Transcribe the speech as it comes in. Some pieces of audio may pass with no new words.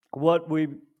what we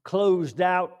closed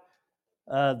out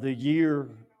the year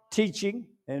teaching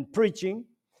and preaching.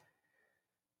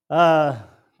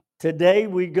 Today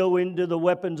we go into the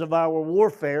weapons of our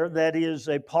warfare. That is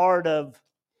a part of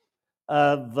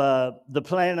the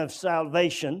plan of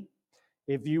salvation.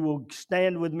 If you will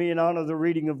stand with me in honor of the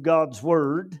reading of God's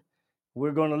word,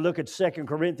 we're going to look at 2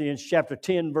 Corinthians chapter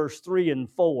 10, verse 3 and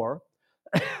 4.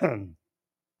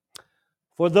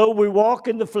 For though we walk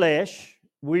in the flesh,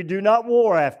 we do not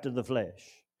war after the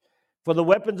flesh. For the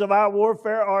weapons of our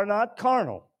warfare are not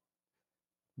carnal,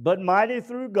 but mighty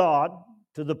through God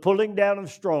to the pulling down of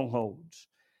strongholds.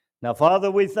 Now, Father,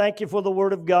 we thank you for the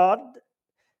word of God.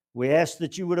 We ask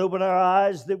that you would open our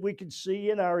eyes that we could see,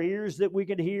 and our ears that we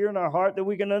could hear, and our heart that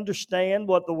we can understand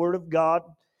what the word of God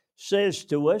says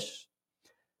to us.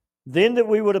 Then that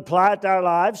we would apply it to our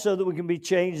lives so that we can be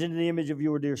changed into the image of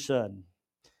your dear Son.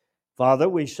 Father,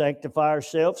 we sanctify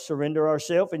ourselves, surrender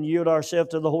ourselves, and yield ourselves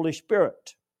to the Holy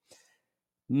Spirit.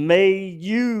 May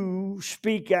you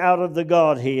speak out of the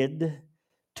Godhead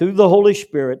to the Holy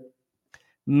Spirit.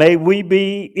 May we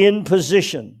be in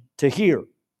position to hear.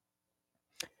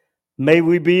 May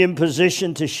we be in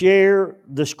position to share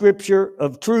the scripture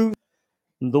of truth,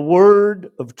 the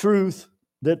word of truth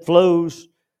that flows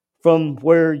from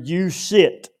where you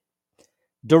sit,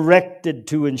 directed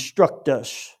to instruct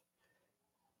us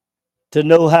to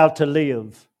know how to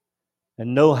live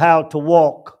and know how to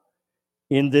walk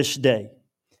in this day.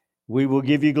 We will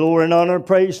give you glory and honor and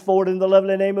praise for it in the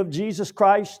lovely name of Jesus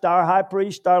Christ, our high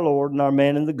priest, our Lord, and our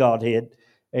man in the Godhead.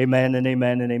 Amen and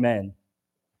amen and amen.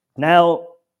 Now,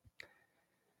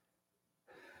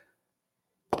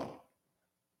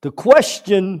 the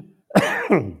question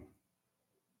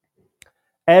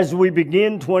as we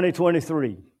begin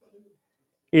 2023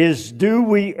 is, do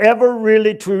we ever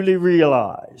really truly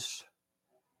realize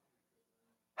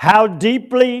how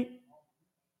deeply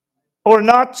or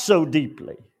not so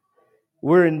deeply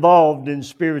we're involved in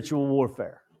spiritual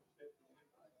warfare?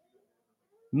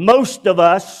 Most of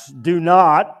us do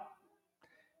not,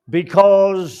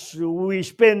 because we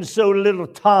spend so little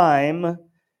time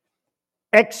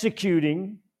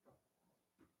executing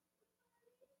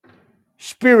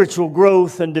spiritual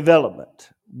growth and development.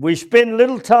 We spend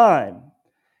little time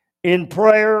in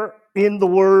prayer, in the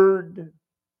Word,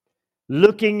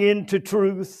 looking into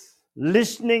truth,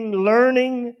 listening,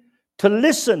 learning to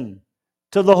listen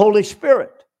to the Holy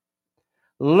Spirit,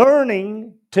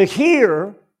 learning to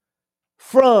hear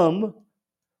from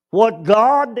what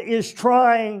God is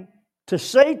trying to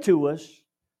say to us,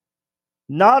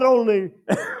 not only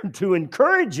to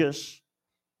encourage us,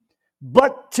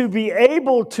 but to be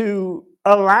able to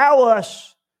allow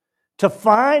us to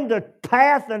find a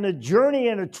path and a journey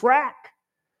and a track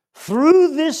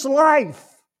through this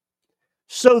life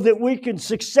so that we can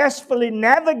successfully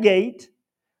navigate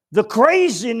the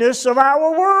craziness of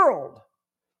our world.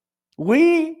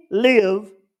 We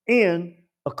live in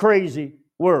a crazy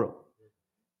world.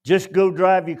 Just go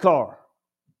drive your car.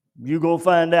 You're going to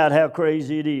find out how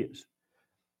crazy it is.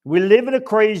 We live in a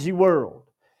crazy world.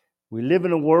 We live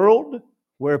in a world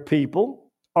where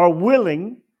people are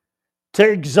willing to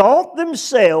exalt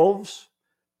themselves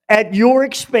at your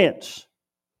expense.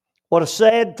 What a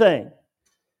sad thing.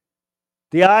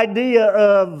 The idea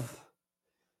of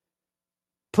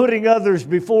putting others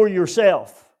before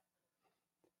yourself.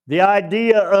 The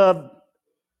idea of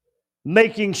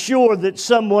making sure that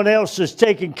someone else is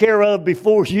taken care of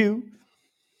before you.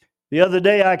 The other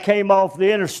day I came off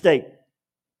the interstate,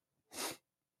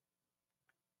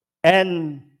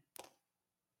 and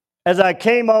as I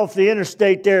came off the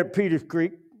interstate there at Peters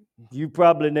Creek, you've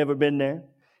probably never been there,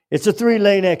 it's a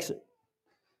 3-lane exit.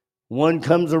 One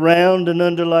comes around and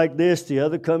under like this, the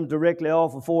other comes directly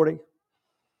off of 40.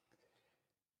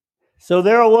 So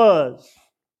there I was,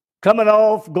 coming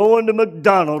off, going to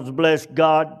McDonald's, bless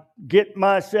God, get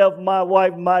myself, my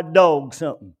wife, my dog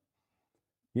something.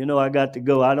 You know I got to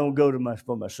go. I don't go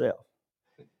for myself.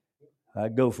 I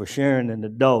go for Sharon and the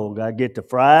dog. I get the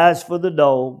fries for the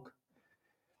dog,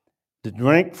 the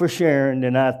drink for Sharon,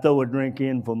 then I throw a drink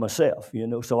in for myself,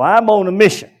 So I'm on a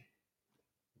mission.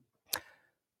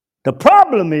 The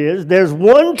problem is there's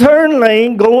one turn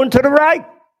lane going to the right.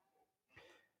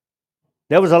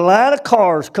 There was a line of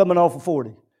cars coming off of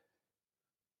 40.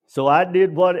 So I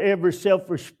did what every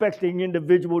self-respecting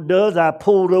individual does. I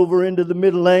pulled over into the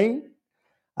middle lane.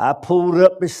 I pulled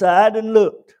up beside and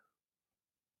looked.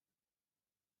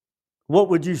 What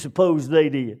would you suppose they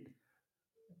did?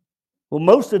 Well,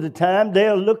 most of the time,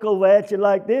 they'll look over at you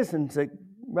like this and say,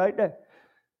 right there.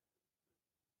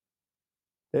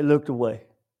 They looked away.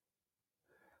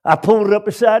 I pulled up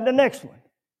beside the next one.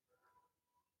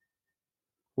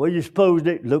 Well, you suppose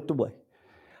they looked away.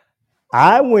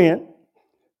 I went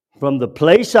from the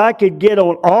place I could get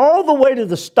on all the way to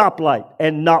the stoplight,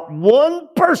 and not one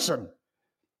person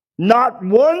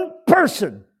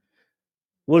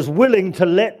was willing to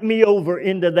let me over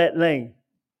into that lane.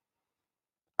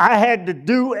 I had to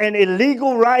do an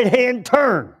illegal right-hand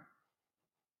turn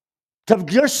to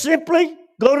just simply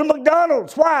go to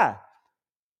McDonald's. Why?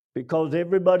 Because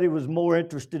everybody was more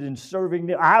interested in serving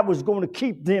them. I was going to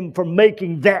keep them from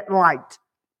making that right.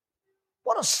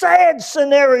 What a sad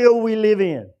scenario we live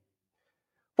in.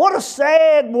 What a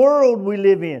sad world we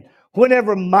live in.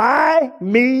 Whenever my,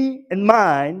 me, and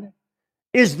mine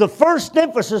is the first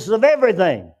emphasis of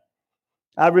everything.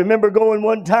 I remember going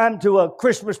one time to a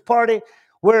Christmas party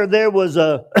where there was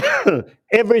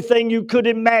everything you could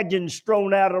imagine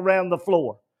strewn out around the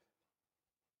floor.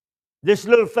 This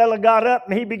little fella got up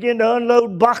and he began to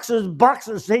unload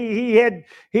boxes. He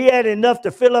had enough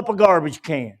to fill up a garbage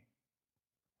can.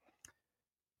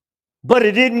 But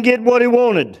he didn't get what he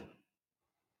wanted.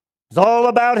 It's all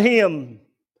about him.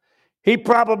 He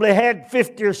probably had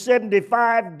 50 or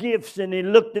 75 gifts, and he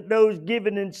looked at those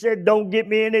given and said, don't get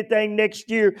me anything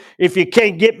next year if you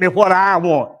can't get me what I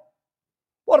want.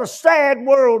 What a sad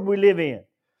world we live in.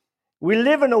 We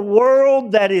live in a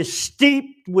world that is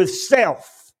steeped with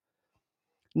self.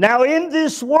 Now, in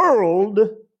this world,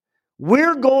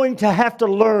 we're going to have to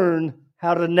learn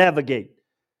how to navigate.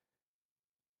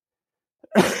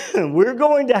 We're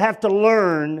going to have to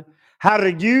learn how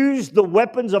to use the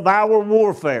weapons of our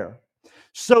warfare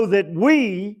so that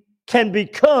we can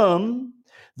become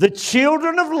the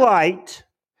children of light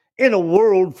in a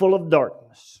world full of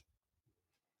darkness.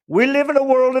 We live in a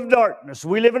world of darkness.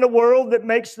 We live in a world that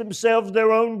makes themselves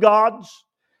their own gods.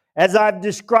 As I've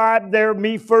described, they're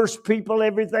me first people.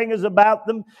 Everything is about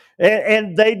them.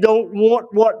 And they don't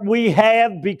want what we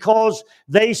have because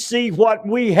they see what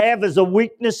we have as a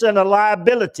weakness and a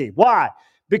liability. Why?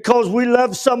 Because we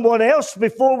love someone else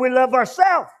before we love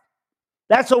ourselves.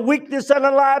 That's a weakness and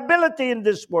a liability in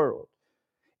this world.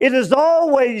 It has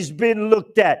always been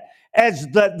looked at as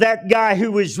that guy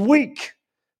who is weak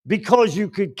because you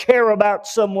could care about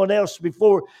someone else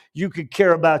before you could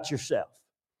care about yourself.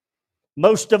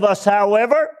 Most of us,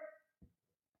 however,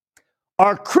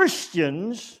 are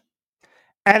Christians,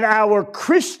 and our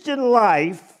Christian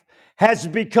life has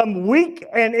become weak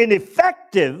and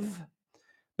ineffective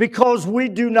because we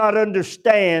do not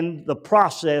understand the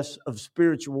process of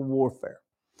spiritual warfare.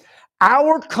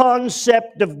 Our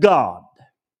concept of God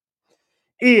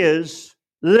is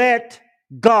let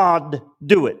God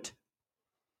do it.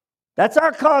 That's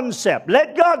our concept.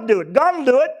 Let God do it. God will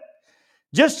do it.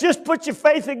 Just put your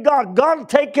faith in God. God will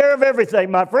take care of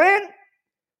everything, my friend.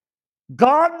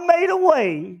 God made a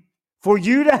way for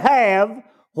you to have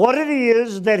what it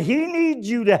is that He needs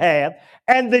you to have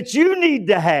and that you need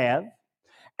to have.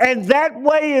 And that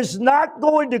way is not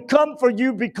going to come for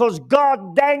you because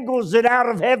God dangles it out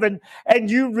of heaven and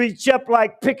you reach up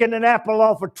like picking an apple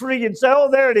off a tree and say,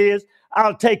 oh, there it is,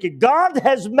 I'll take it. God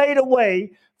has made a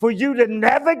way for you to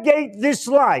navigate this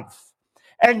life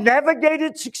and navigate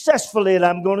it successfully, and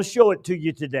I'm going to show it to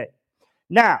you today.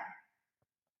 Now,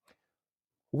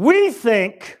 we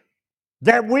think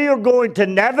that we are going to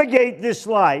navigate this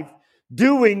life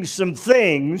doing some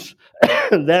things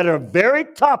that are very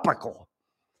topical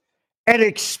and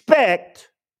expect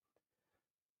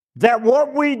that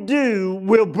what we do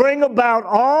will bring about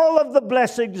all of the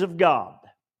blessings of God.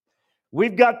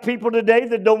 We've got people today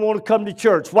that don't want to come to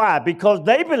church. Why? Because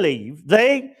they believe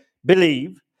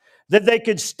that they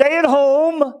could stay at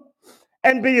home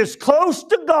and be as close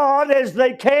to God as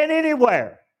they can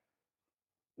anywhere.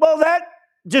 Well, that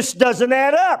just doesn't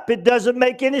add up. It doesn't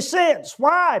make any sense.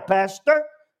 Why, Pastor?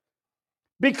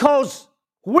 Because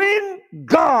when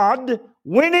God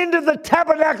went into the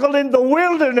tabernacle in the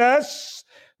wilderness,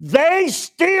 they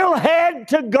still had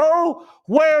to go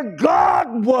where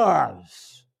God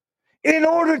was in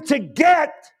order to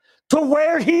get to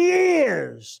where He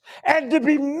is and to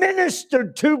be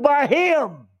ministered to by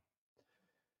Him.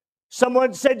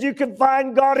 Someone said you can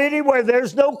find God anywhere.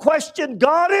 There's no question.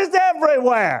 God is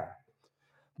everywhere.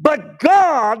 But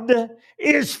God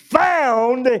is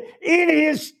found in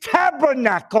His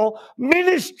tabernacle,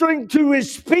 ministering to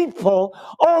His people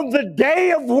on the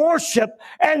day of worship,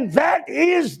 and that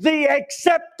is the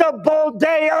acceptable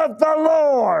day of the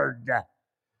Lord.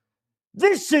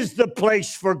 This is the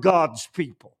place for God's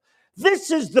people.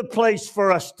 This is the place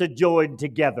for us to join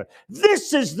together.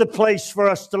 This is the place for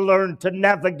us to learn to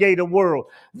navigate a world.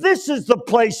 This is the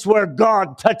place where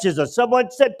God touches us. Someone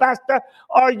said, Pastor,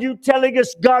 are you telling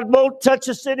us God won't touch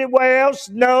us anywhere else?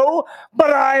 No,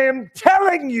 but I am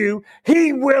telling you,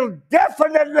 He will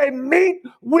definitely meet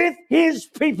with His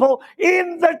people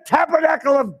in the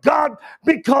tabernacle of God,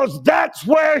 because that's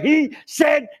where He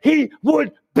said He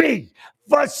would be.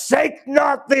 Forsake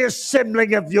not the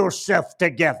assembling of yourself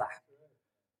together.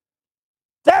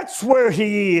 That's where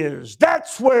He is.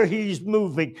 That's where He's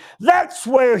moving. That's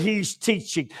where He's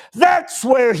teaching. That's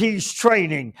where He's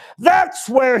training. That's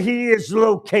where He is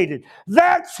located.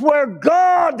 That's where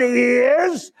God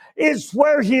is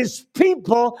where His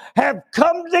people have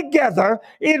come together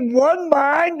in one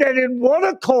mind and in one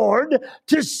accord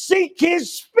to seek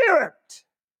His Spirit.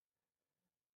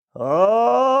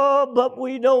 Oh, but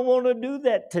we don't want to do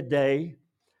that today.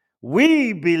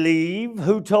 We believe,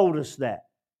 who told us that?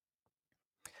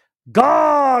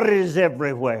 God is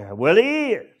everywhere. Well,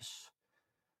 He is.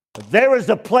 But there is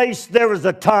a place, there is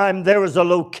a time, there is a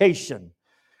location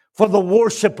for the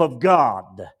worship of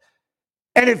God.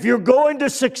 And if you're going to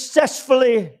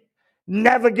successfully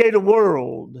navigate a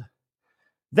world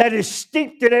that is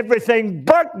steeped in everything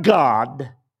but God,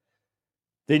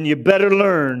 then you better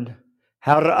learn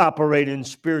how to operate in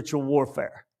spiritual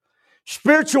warfare.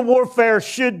 Spiritual warfare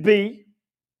should be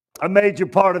a major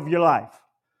part of your life.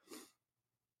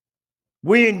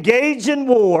 We engage in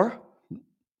war.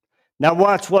 Now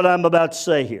watch what I'm about to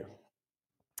say here.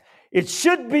 It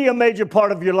should be a major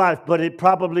part of your life, but it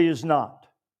probably is not.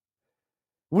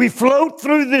 We float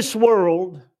through this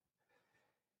world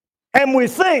and we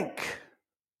think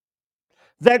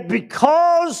that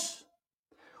because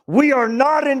we are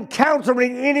not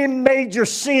encountering any major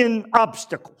sin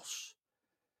obstacles,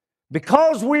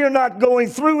 because we are not going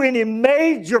through any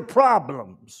major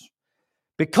problems,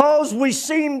 because we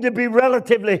seem to be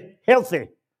relatively healthy,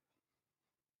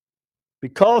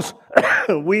 because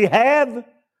we have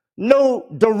no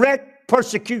direct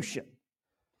persecution,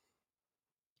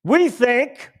 we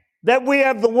think that we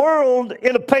have the world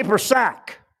in a paper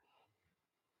sack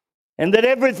and that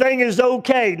everything is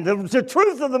okay. The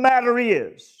truth of the matter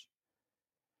is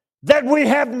that we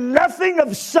have nothing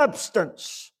of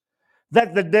substance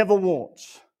that the devil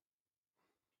wants.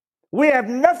 We have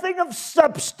nothing of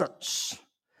substance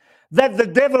that the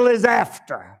devil is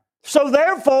after. So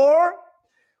therefore,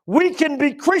 we can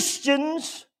be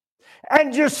Christians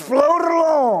and just float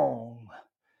along.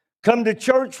 Come to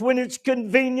church when it's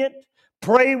convenient,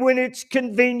 pray when it's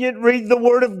convenient, read the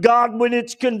Word of God when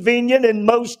it's convenient, and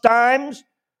most times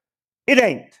it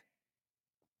ain't.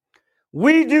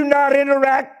 We do not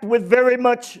interact with very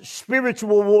much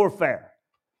spiritual warfare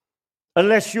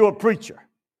unless you're a preacher.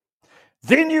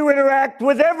 Then you interact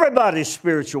with everybody's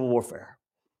spiritual warfare.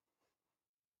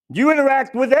 You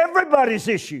interact with everybody's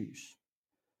issues.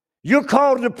 You're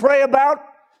called to pray about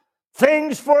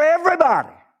things for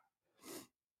everybody.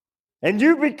 And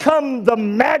you become the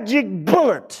magic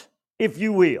bullet, if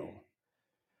you will,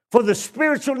 for the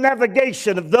spiritual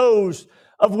navigation of those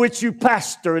of which you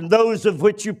pastor and those of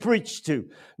which you preach to.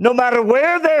 No matter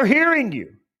where they're hearing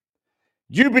you,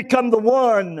 you become the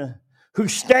one who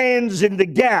stands in the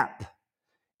gap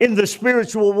in the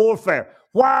spiritual warfare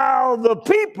while the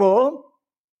people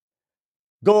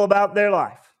go about their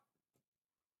life.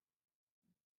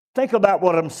 Think about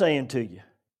what I'm saying to you.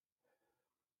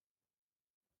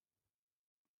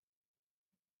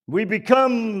 We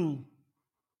become,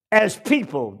 as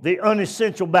people, the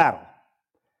unessential battle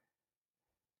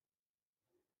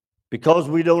because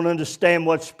we don't understand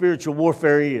what spiritual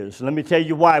warfare is. Let me tell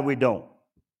you why we don't.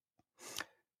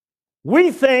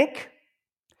 We think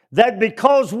that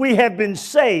because we have been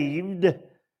saved,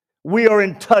 we are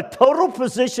in a total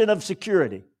position of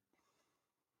security.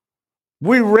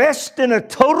 We rest in a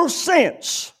total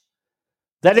sense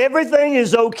that everything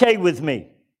is okay with me.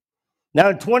 Now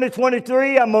in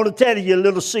 2023, I'm going to tell you a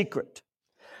little secret.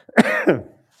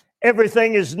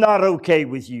 Everything is not okay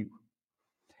with you.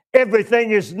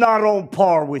 Everything is not on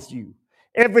par with you.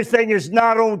 Everything is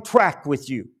not on track with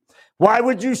you. Why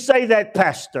would you say that,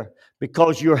 Pastor?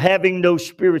 Because you're having no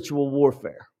spiritual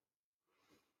warfare.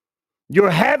 You're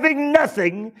having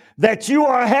nothing that you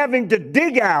are having to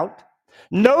dig out,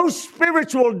 no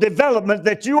spiritual development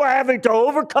that you are having to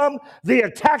overcome the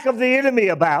attack of the enemy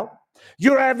about.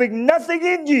 You're having nothing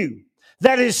in you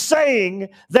that is saying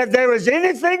that there is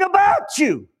anything about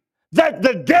you that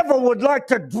the devil would like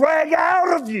to drag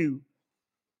out of you.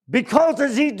 Because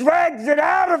as he drags it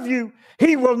out of you,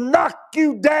 he will knock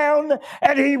you down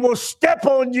and he will step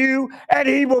on you and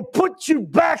he will put you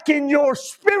back in your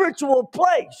spiritual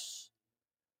place.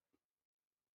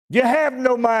 You have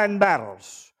no mind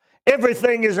battles.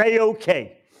 Everything is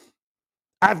A-OK.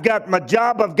 I've got my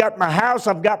job, I've got my house,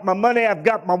 I've got my money, I've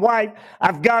got my wife,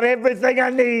 I've got everything I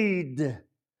need.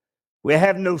 We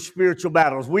have no spiritual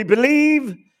battles. We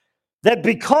believe that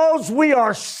because we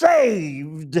are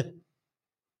saved,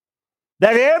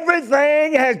 that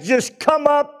everything has just come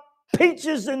up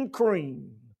peaches and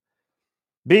cream.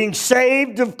 Being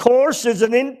saved, of course, is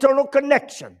an internal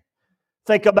connection.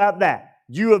 Think about that.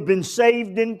 You have been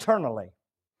saved internally.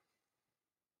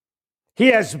 He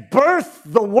has birthed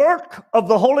the work of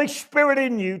the Holy Spirit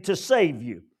in you to save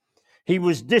you. He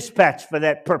was dispatched for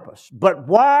that purpose. But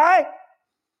why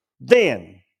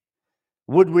then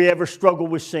would we ever struggle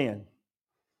with sin?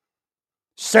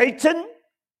 Satan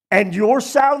and your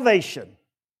salvation,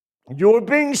 you're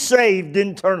being saved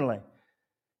internally.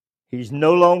 He's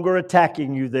no longer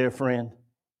attacking you there, friend.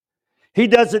 He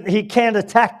can't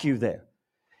attack you there.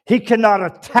 He cannot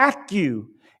attack you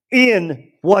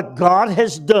in what God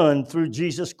has done through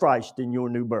Jesus Christ in your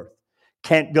new birth.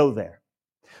 Can't go there.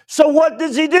 So what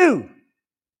does he do?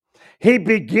 He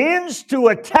begins to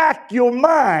attack your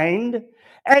mind,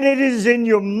 and it is in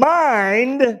your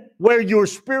mind where your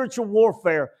spiritual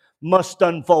warfare must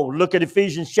unfold. Look at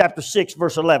Ephesians chapter 6,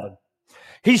 verse 11.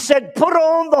 He said, put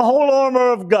on the whole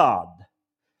armor of God.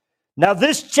 Now,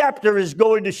 this chapter is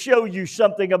going to show you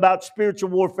something about spiritual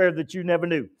warfare that you never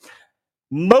knew.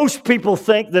 Most people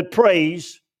think that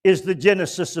praise is the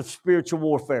genesis of spiritual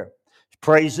warfare.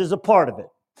 Praise is a part of it.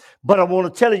 But I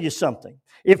want to tell you something.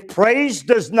 If praise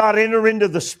does not enter into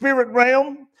the spirit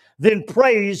realm, then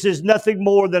praise is nothing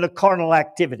more than a carnal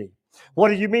activity. What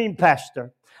do you mean,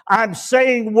 Pastor? I'm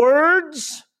saying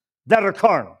words that are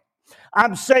carnal.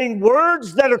 I'm saying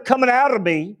words that are coming out of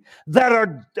me that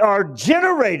are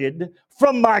generated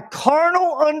from my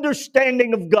carnal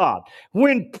understanding of God.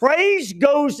 When praise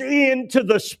goes into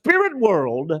the spirit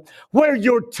world, where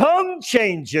your tongue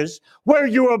changes, where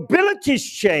your abilities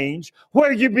change,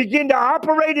 where you begin to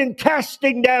operate in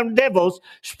casting down devils,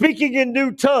 speaking in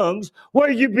new tongues, where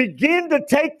you begin to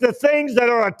take the things that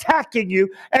are attacking you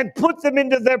and put them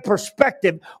into their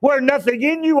perspective, where nothing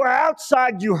in you or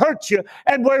outside you hurts you,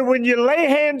 and where when you lay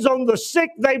hands on the sick,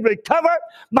 they recover,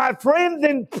 my friend,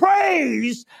 then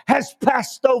praise has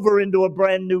passed over into a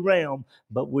brand new realm.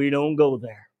 But we don't go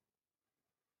there.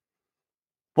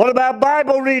 What about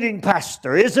Bible reading,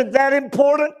 Pastor? Isn't that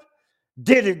important?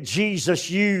 Didn't Jesus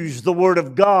use the Word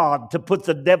of God to put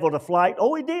the devil to flight?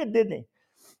 Oh, he did, didn't he?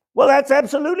 Well, that's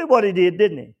absolutely what he did,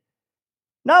 didn't he?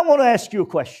 Now I want to ask you a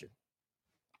question.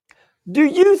 Do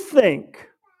you think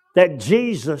that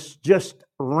Jesus just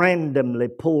randomly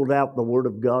pulled out the Word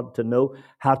of God to know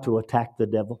how to attack the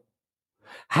devil?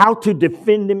 How to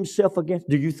defend himself against?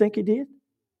 Do you think he did?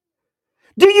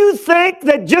 Do you think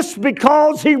that just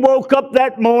because he woke up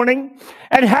that morning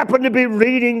and happened to be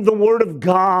reading the Word of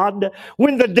God,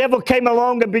 when the devil came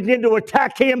along and began to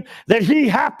attack him, that he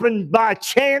happened by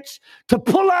chance to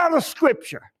pull out a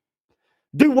scripture?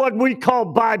 Do what we call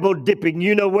Bible dipping,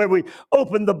 you know, where we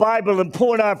open the Bible and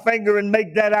point our finger and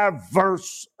make that our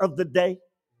verse of the day.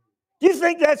 Do you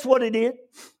think that's what he did?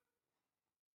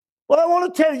 Well, I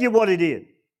want to tell you what he did.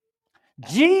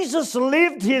 Jesus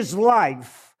lived his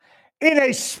life in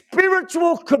a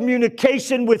spiritual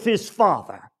communication with his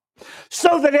Father,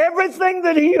 so that everything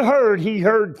that he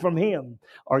heard from him.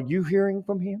 Are you hearing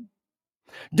from him?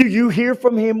 Do you hear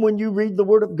from him when you read the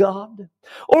Word of God?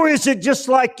 Or is it just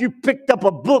like you picked up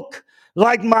a book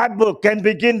like my book and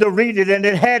begin to read it and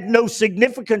it had no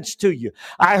significance to you?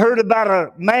 I heard about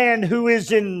a man who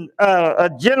is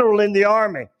a general in the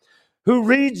army who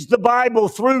reads the Bible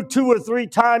through 2 or 3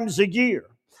 times a year.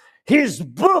 His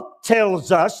book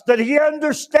tells us that he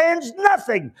understands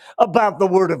nothing about the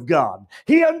Word of God.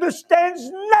 He understands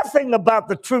nothing about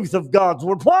the truth of God's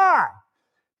Word. Why?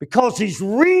 Because he's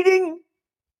reading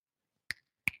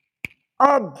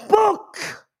a book.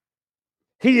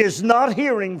 He is not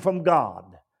hearing from God.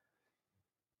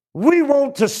 We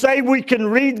want to say we can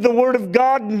read the Word of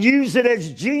God and use it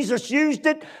as Jesus used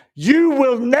it. You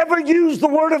will never use the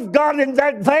Word of God in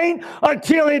that vein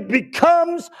until it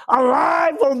becomes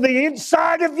alive on the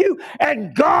inside of you,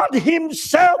 and God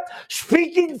himself,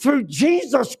 speaking through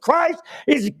Jesus Christ,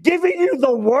 is giving you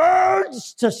the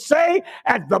words to say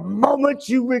at the moment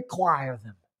you require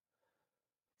them.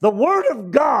 The Word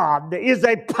of God is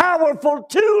a powerful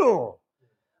tool.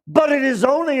 But it is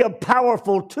only a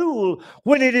powerful tool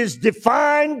when it is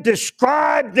defined,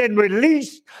 described, and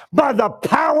released by the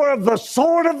power of the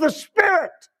sword of the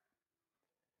Spirit.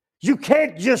 You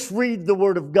can't just read the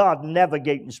Word of God and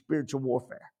navigate in spiritual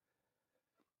warfare.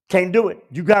 Can't do it.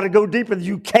 You got to go deeper.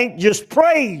 You can't just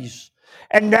praise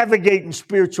and navigating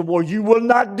spiritual war. You will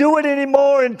not do it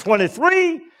anymore in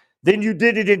 23 than you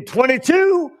did it in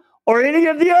 22 or any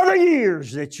of the other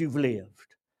years that you've lived.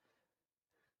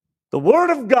 The Word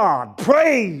of God,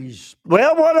 praise.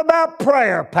 Well, what about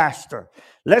prayer, Pastor?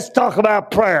 Let's talk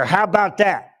about prayer. How about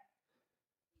that?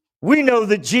 We know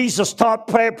that Jesus taught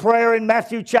prayer in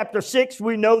Matthew chapter 6.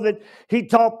 We know that he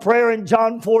taught prayer in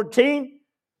John 14.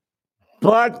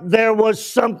 But there was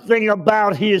something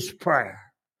about his prayer.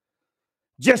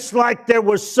 Just like there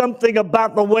was something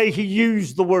about the way he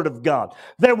used the Word of God.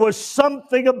 There was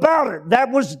something about it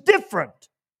that was different.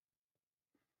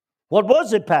 What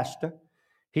was it, Pastor?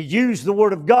 He used the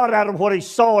Word of God out of what he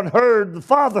saw and heard the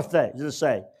Father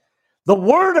say. The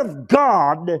Word of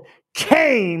God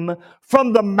came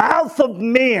from the mouth of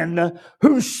men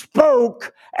who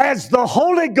spoke as the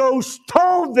Holy Ghost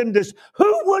told them to.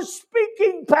 Who was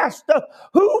speaking, Pastor?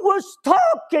 Who was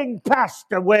talking,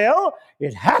 Pastor? Well,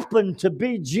 it happened to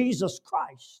be Jesus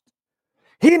Christ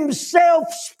himself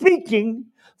speaking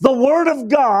the Word of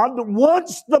God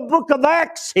once the book of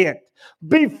Acts hit.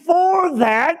 Before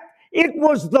that, it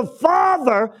was the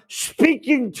Father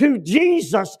speaking to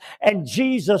Jesus and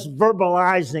Jesus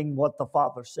verbalizing what the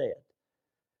Father said.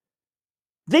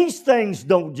 These things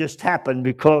don't just happen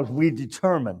because we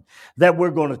determine that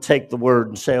we're going to take the Word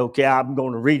and say, okay, I'm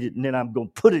going to read it and then I'm going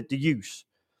to put it to use.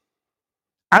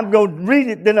 I'm going to read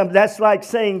it, that's like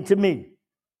saying to me,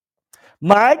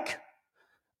 Mike,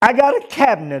 I got a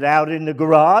cabinet out in the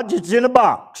garage. It's in a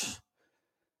box.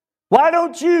 Why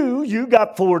don't you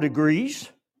got 4 degrees,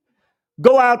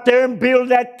 go out there and build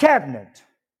that cabinet?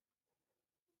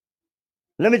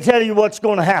 Let me tell you what's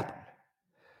going to happen.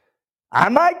 I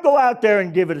might go out there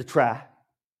and give it a try.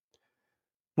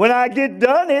 When I get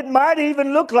done, it might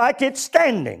even look like it's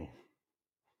standing.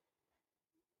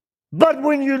 But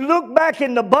when you look back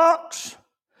in the box,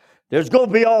 there's going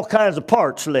to be all kinds of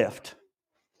parts left.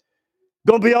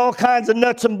 Going to be all kinds of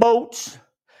nuts and bolts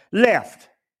left.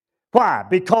 Why?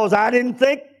 Because I didn't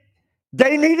think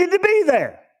they needed to be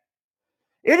there.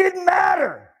 It didn't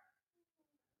matter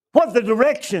what the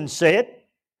directions said,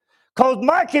 because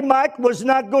Mikey Mike was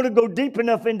not going to go deep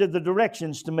enough into the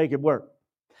directions to make it work.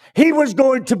 He was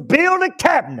going to build a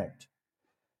cabinet.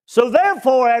 So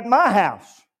therefore, at my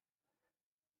house,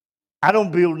 I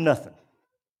don't build nothing.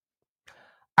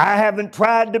 I haven't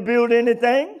tried to build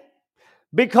anything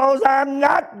because I'm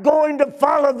not going to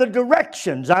follow the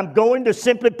directions. I'm going to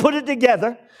simply put it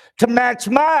together to match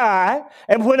my eye.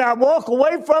 And when I walk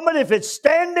away from it, if it's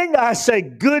standing, I say,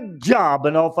 good job,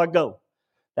 and off I go.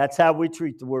 That's how we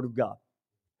treat the Word of God.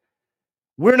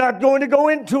 We're not going to go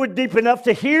into it deep enough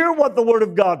to hear what the Word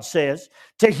of God says,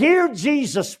 to hear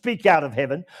Jesus speak out of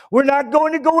heaven. We're not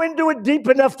going to go into it deep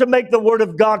enough to make the Word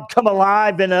of God come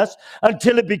alive in us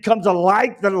until it becomes a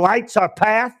light that lights our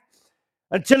path,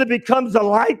 until it becomes a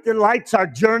light that lights our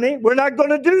journey. We're not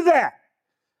going to do that.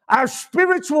 Our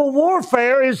spiritual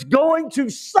warfare is going to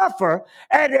suffer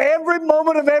at every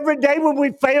moment of every day when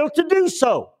we fail to do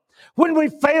so. When we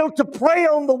fail to pray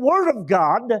on the Word of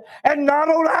God and not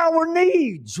on our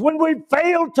needs. When we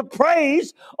fail to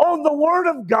praise on the Word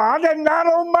of God and not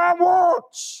on my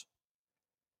wants.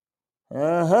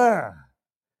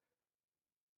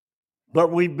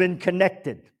 But we've been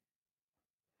connected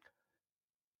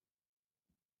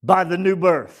by the new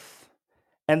birth.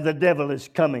 And the devil is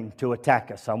coming to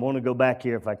attack us. I want to go back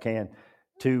here, if I can,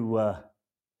 to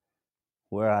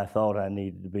where I thought I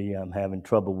needed to be. I'm having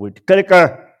trouble with the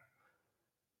clicker.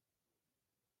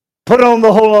 Put on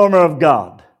the whole armor of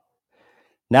God.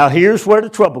 Now, here's where the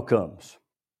trouble comes.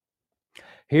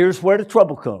 Here's where the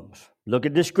trouble comes. Look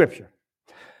at this scripture.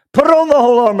 Put on the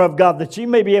whole armor of God that you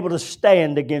may be able to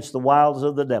stand against the wiles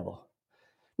of the devil.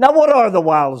 Now, what are the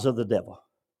wiles of the devil?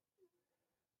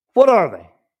 What are they?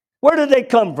 Where did they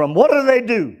come from? What do they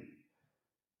do?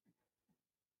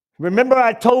 Remember,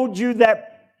 I told you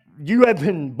that you have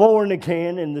been born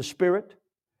again in the Spirit,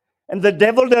 and the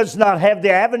devil does not have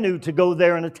the avenue to go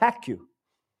there and attack you.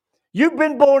 You've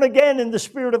been born again in the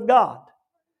Spirit of God.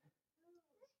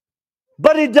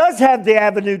 But he does have the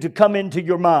avenue to come into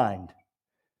your mind.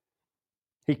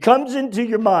 He comes into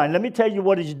your mind. Let me tell you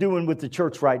what he's doing with the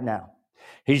church right now.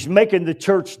 He's making the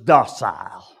church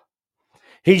docile.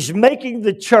 He's making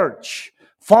the church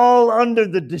fall under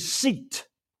the deceit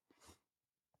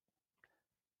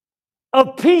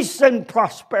of peace and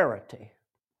prosperity.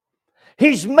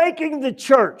 He's making the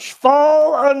church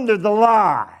fall under the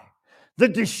lie, the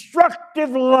destructive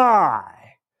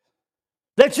lie,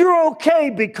 that you're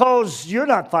okay because you're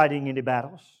not fighting any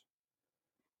battles.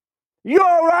 You're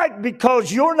all right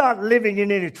because you're not living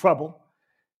in any trouble.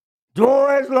 Oh,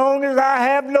 as long as I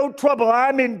have no trouble,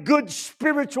 I'm in good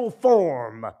spiritual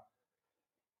form.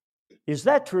 Is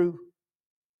that true?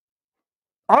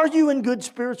 Are you in good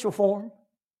spiritual form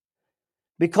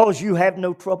because you have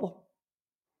no trouble?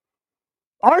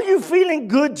 Are you feeling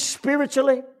good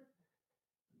spiritually?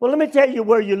 Well, let me tell you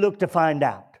where you look to find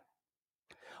out.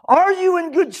 Are you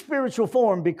in good spiritual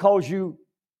form because you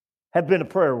have been a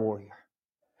prayer warrior?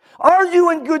 Are you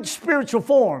in good spiritual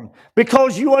form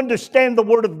because you understand the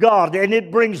Word of God and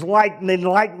it brings light and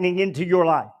enlightening into your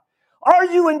life? Are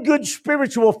you in good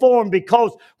spiritual form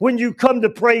because when you come to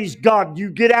praise God,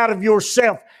 you get out of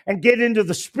yourself and get into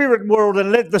the spirit world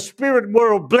and let the spirit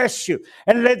world bless you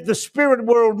and let the spirit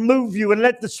world move you and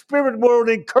let the spirit world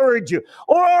encourage you?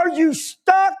 Or are you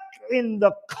stuck in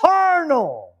the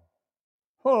carnal?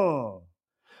 For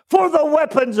the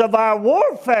weapons of our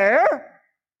warfare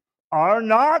are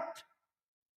not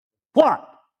what?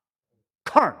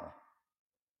 Carnal.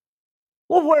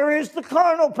 Well, where is the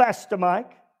carnal, Pastor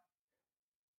Mike?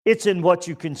 It's in what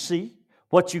you can see,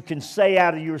 what you can say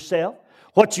out of yourself,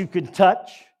 what you can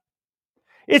touch.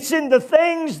 It's in the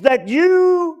things that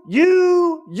you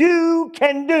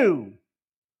can do.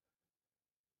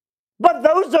 But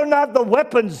those are not the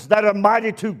weapons that are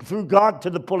mighty through God to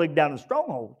the pulling down of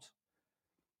strongholds.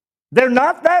 They're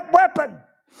not that weapon.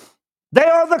 They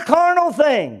are the carnal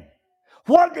thing.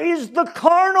 What is the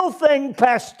carnal thing,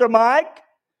 Pastor Mike?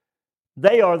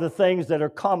 They are the things that are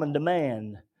common to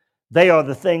man. They are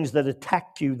the things that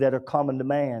attack you that are common to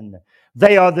man.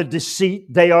 They are the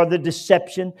deceit. They are the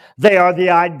deception. They are the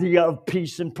idea of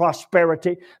peace and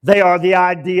prosperity. They are the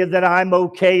idea that I'm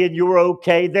okay and you're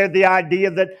okay. They're the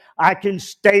idea that I can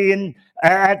stay in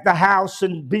at the house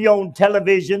and be on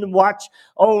television and watch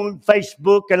on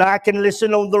Facebook, and I can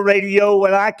listen on the radio,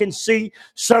 and I can see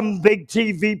some big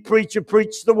TV preacher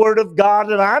preach the Word of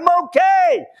God, and I'm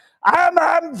okay.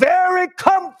 I'm very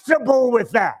comfortable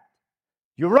with that.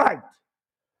 You're right.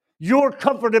 Your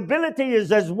comfortability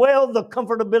is as well the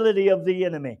comfortability of the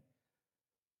enemy.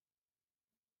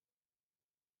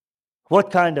 What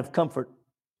kind of comfort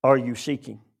are you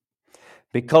seeking?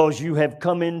 Because you have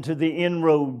come into the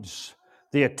inroads,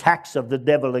 the attacks of the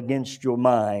devil against your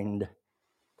mind.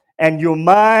 And your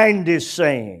mind is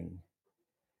saying,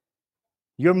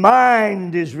 your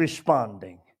mind is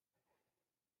responding.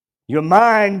 Your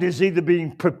mind is either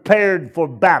being prepared for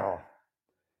battle.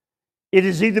 It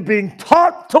is either being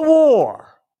taught to war,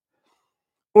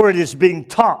 or it is being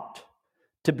taught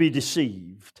to be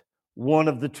deceived. One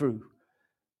of the two.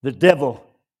 The devil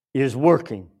is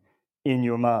working in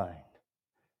your mind.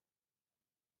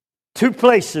 Two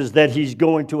places that he's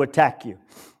going to attack you.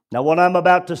 Now, what I'm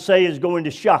about to say is going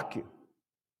to shock you.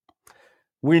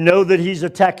 We know that he's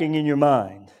attacking in your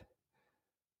mind,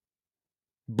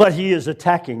 but he is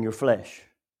attacking your flesh.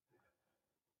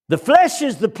 The flesh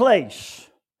is the place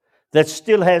that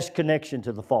still has connection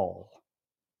to the fall.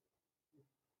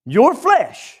 Your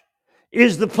flesh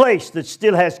is the place that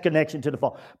still has connection to the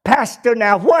fall. Pastor,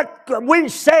 now what? We're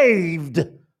saved.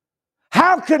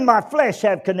 How can my flesh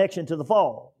have connection to the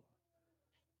fall?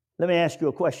 Let me ask you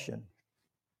a question.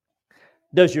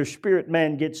 Does your spirit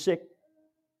man get sick?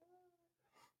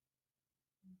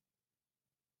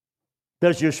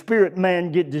 Does your spirit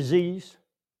man get disease?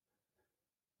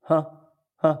 Huh?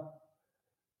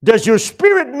 Does your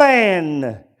spirit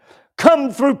man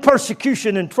come through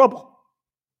persecution and trouble?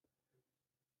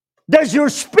 Does your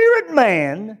spirit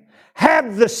man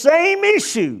have the same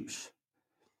issues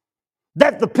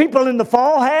that the people in the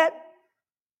fall had?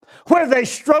 Where they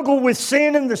struggled with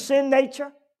sin and the sin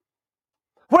nature?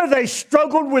 Where they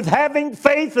struggled with having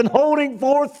faith and holding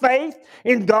forth faith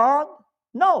in God?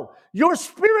 No, your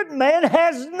spirit man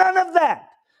has none of that.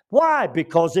 Why?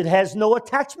 Because it has no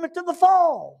attachment to the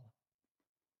fall.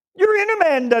 Your inner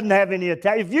man doesn't have any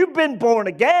attachment. If you've been born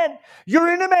again, your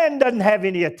inner man doesn't have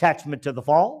any attachment to the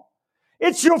fall.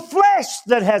 It's your flesh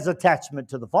that has attachment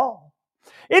to the fall.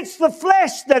 It's the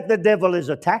flesh that the devil is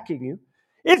attacking you.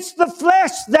 It's the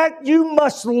flesh that you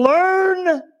must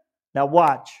learn. Now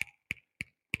watch.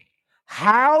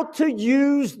 How to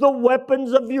use the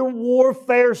weapons of your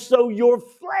warfare so your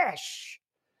flesh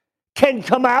can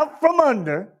come out from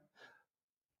under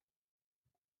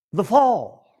the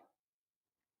fall.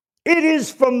 It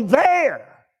is from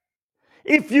there.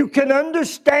 If you can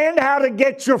understand how to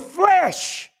get your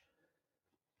flesh,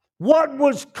 what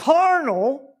was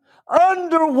carnal,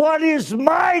 under what is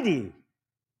mighty,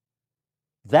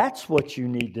 that's what you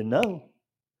need to know.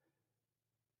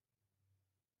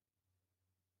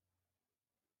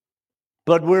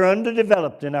 But we're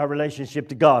underdeveloped in our relationship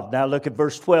to God. Now look at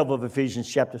verse 12 of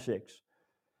Ephesians chapter 6.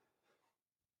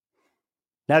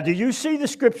 Now, do you see the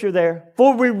scripture there?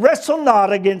 For we wrestle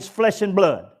not against flesh and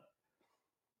blood,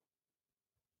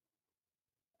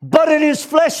 but it is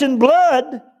flesh and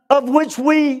blood of which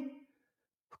we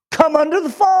come under the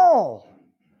fall.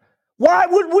 Why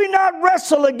would we not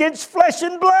wrestle against flesh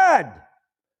and blood?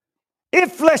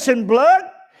 If flesh and blood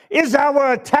is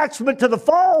our attachment to the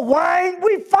fall, why ain't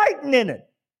we fighting in it?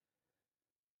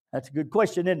 That's a good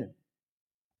question, isn't it?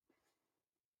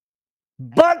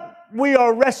 But we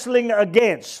are wrestling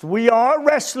against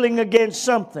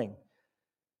something.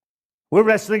 We're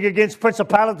wrestling against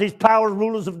principalities, powers,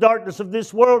 rulers of darkness of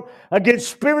this world, against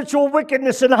spiritual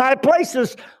wickedness in high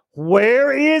places.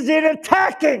 Where is it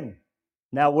attacking?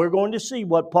 Now we're going to see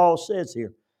what Paul says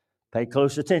here. Pay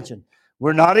close attention.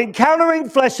 We're not encountering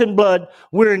flesh and blood.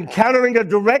 We're encountering a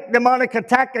direct demonic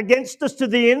attack against us to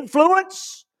the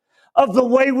influence of the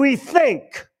way we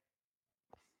think.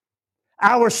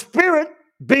 Our spirit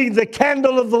being the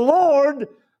candle of the Lord,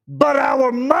 but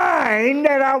our mind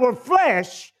and our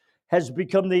flesh has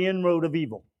become the inroad of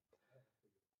evil.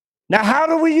 Now, how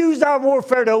do we use our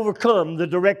warfare to overcome the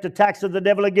direct attacks of the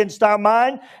devil against our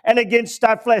mind and against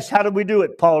our flesh? How do we do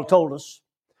it? Paul told us.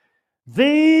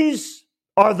 There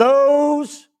are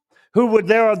those who would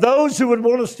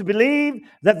want us to believe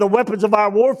that the weapons of our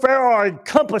warfare are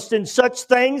encompassed in such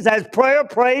things as prayer,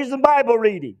 praise, and Bible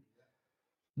reading.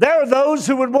 There are those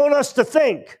who would want us to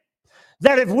think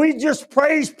that if we just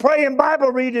praise, pray, and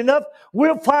Bible read enough,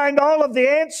 we'll find all of the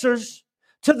answers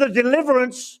to the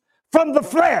deliverance from the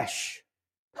flesh.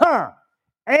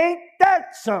 Ain't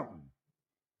that something?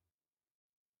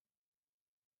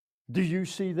 Do you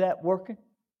see that working?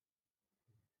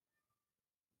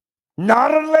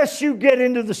 Not unless you get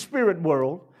into the spirit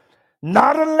world.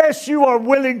 Not unless you are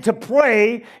willing to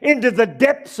pray into the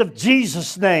depths of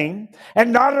Jesus' name,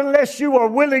 and not unless you are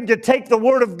willing to take the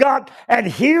Word of God and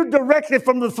hear directly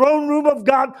from the throne room of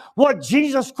God what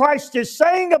Jesus Christ is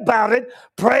saying about it,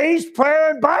 praise,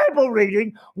 prayer, and Bible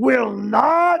reading will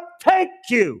not take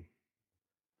you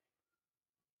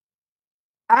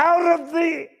out of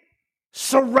the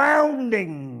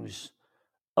surroundings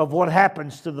of what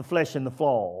happens to the flesh in the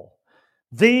fall.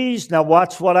 These, now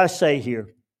watch what I say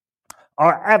here,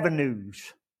 are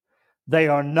avenues. They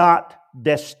are not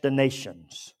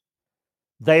destinations.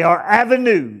 They are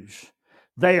avenues.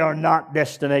 They are not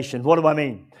destinations. What do I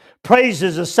mean? Praise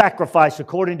is a sacrifice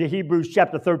according to Hebrews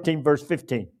chapter 13, verse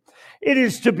 15. It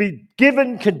is to be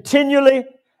given continually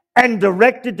and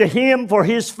directed to Him for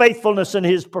His faithfulness and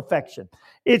His perfection.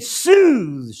 It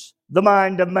soothes the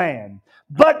mind of man.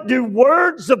 But do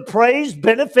words of praise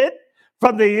benefit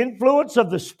from the influence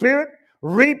of the Spirit,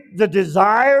 reap the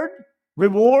desired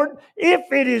reward?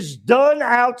 If it is done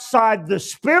outside the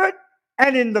Spirit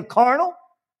and in the carnal,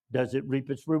 does it reap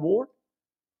its reward?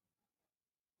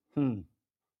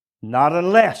 Not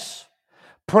unless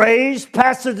praise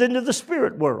passes into the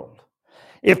spirit world.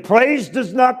 If praise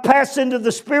does not pass into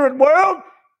the spirit world,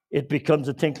 it becomes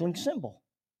a tinkling cymbal.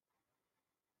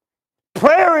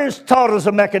 Prayer is taught as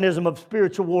a mechanism of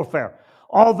spiritual warfare.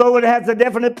 Although it has a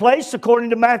definite place, according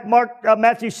to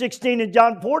Matthew 16 and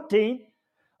John 14,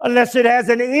 unless it has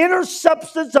an inner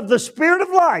substance of the spirit of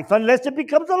life, unless it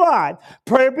becomes alive,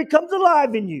 prayer becomes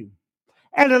alive in you.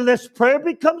 And unless prayer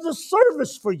becomes a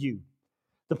service for you.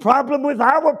 The problem with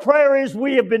our prayer is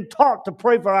we have been taught to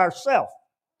pray for ourselves,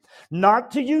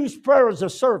 not to use prayer as a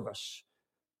service.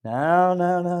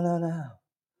 No.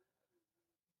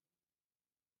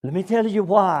 Let me tell you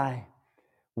why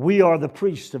we are the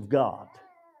priests of God.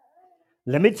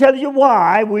 Let me tell you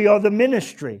why we are the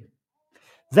ministry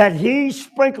that He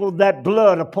sprinkled that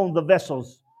blood upon the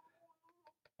vessels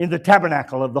in the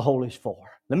tabernacle of the holies for.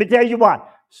 Let me tell you why.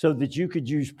 So that you could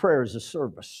use prayer as a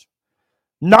service.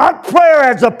 Not prayer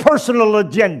as a personal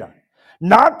agenda.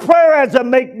 Not prayer as a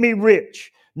make me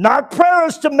rich. Not prayer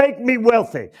as to make me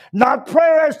wealthy. Not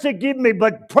prayer as to give me,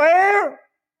 but prayer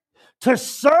to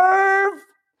serve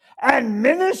and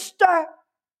minister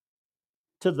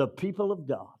to the people of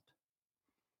God.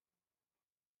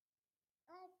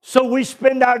 So we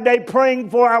spend our day praying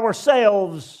for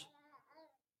ourselves.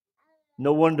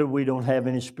 No wonder we don't have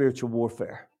any spiritual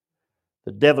warfare.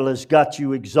 The devil has got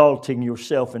you exalting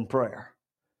yourself in prayer.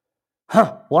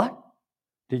 What?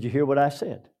 Did you hear what I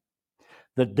said?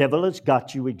 The devil has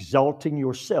got you exalting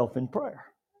yourself in prayer.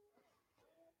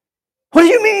 What do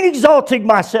you mean exalting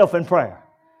myself in prayer?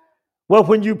 Well,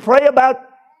 when you pray about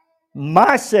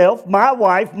myself, my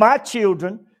wife, my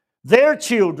children, their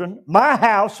children, my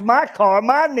house, my car,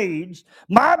 my needs,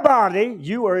 my body,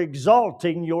 you are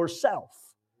exalting yourself.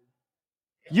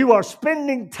 You are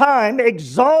spending time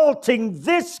exalting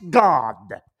this God,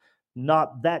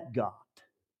 not that God.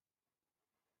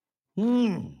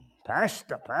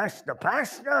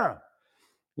 Pastor.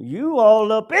 You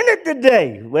all up in it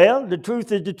today. Well, the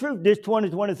truth is the truth. This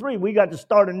 2023, we got to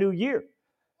start a new year.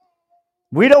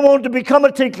 We don't want to become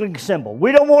a tinkling cymbal.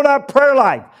 We don't want our prayer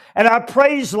life and our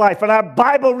praise life and our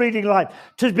Bible reading life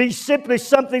to be simply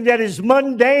something that is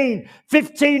mundane,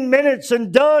 15 minutes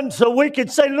and done, so we can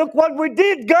say, look what we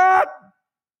did, God.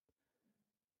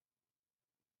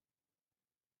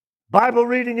 Bible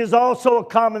reading is also a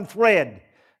common thread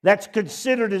that's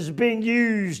considered as being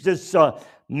used as a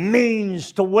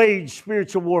means to wage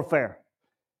spiritual warfare.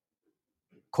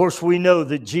 Of course, we know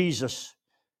that Jesus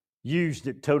used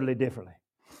it totally differently.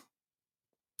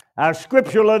 Our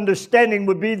scriptural understanding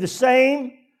would be the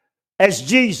same as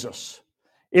Jesus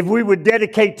if we would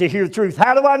dedicate to hear truth.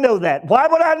 How do I know that? Why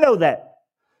would I know that?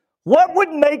 What would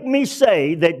make me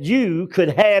say that you could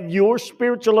have your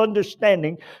spiritual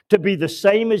understanding to be the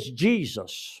same as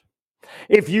Jesus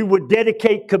if you would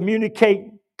dedicate, communicate,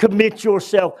 commit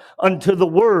yourself unto the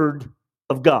Word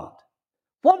of God?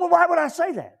 Why would I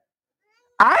say that?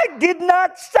 I did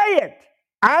not say it.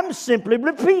 I'm simply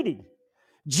repeating.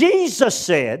 Jesus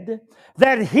said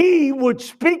that he would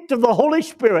speak to the Holy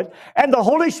Spirit, and the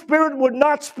Holy Spirit would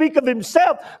not speak of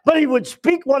himself, but he would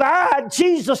speak what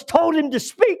Jesus, told him to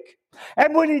speak.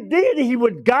 And when he did, he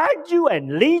would guide you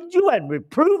and lead you and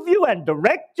reprove you and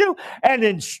direct you and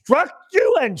instruct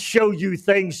you and show you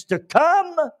things to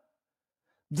come.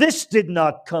 This did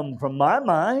not come from my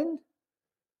mind.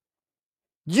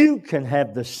 You can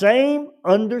have the same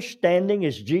understanding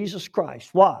as Jesus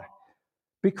Christ. Why?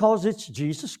 Because it's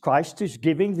Jesus Christ who's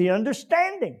giving the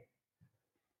understanding.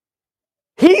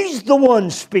 He's the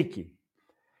one speaking.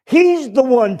 He's the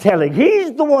one telling.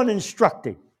 He's the one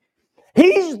instructing.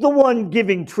 He's the one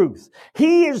giving truth.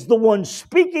 He is the one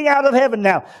speaking out of heaven.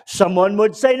 Now, someone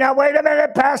would say, now, wait a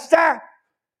minute, Pastor.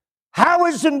 How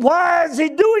is and why is he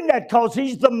doing that? Because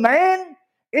he's the man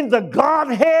in the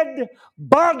Godhead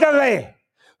bodily,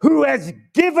 who has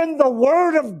given the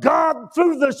Word of God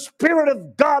through the Spirit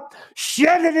of God,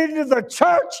 shed it into the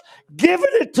church, given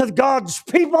it to God's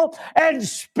people, and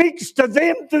speaks to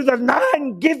them through the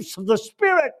 9 gifts of the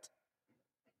Spirit.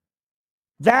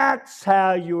 That's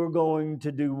how you're going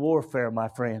to do warfare, my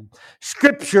friend.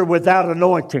 Scripture without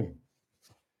anointing.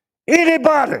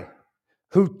 Anybody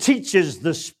who teaches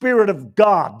the Spirit of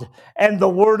God and the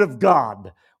Word of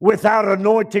God without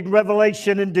anointing,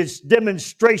 revelation, and this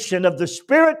demonstration of the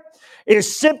Spirit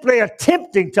is simply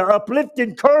attempting to uplift,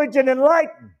 encourage, and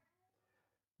enlighten.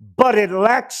 But it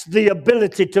lacks the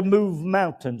ability to move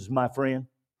mountains, my friend.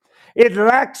 It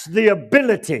lacks the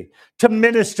ability to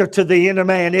minister to the inner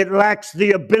man. It lacks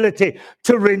the ability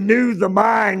to renew the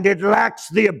mind. It lacks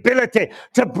the ability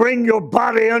to bring your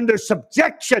body under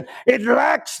subjection. It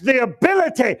lacks the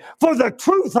ability for the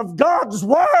truth of God's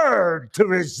Word to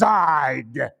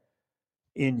reside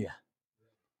in you.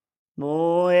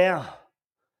 Oh, yeah.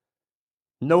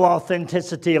 No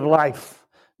authenticity of life,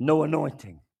 no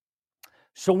anointing.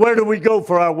 So where do we go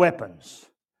for our weapons?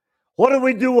 What do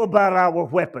we do about our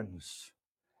weapons?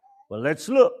 Well, let's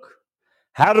look.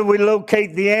 How do we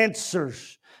locate the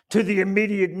answers to the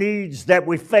immediate needs that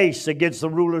we face against the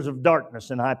rulers of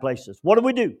darkness in high places? What do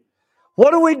we do?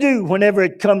 What do we do whenever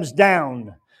it comes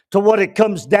down to what it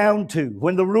comes down to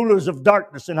when the rulers of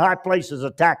darkness in high places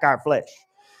attack our flesh?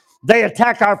 They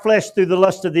attack our flesh through the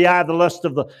lust of the eye, the lust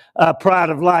of the pride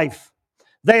of life.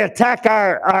 They attack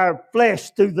our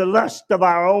flesh through the lust of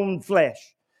our own flesh.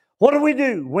 What do we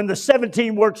do when the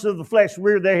 17 works of the flesh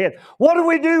rear their head? What do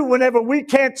we do whenever we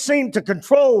can't seem to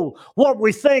control what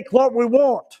we think, what we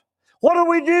want? What do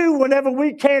we do whenever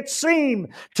we can't seem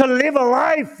to live a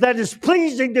life that is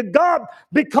pleasing to God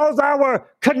because our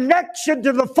connection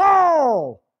to the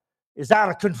fall is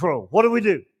out of control? What do we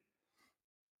do?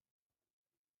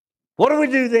 What do we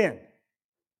do then?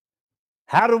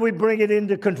 How do we bring it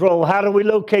into control? How do we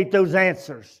locate those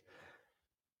answers?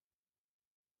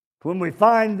 When we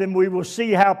find them, we will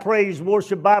see how praise,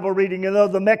 worship, Bible reading, and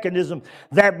other mechanisms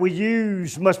that we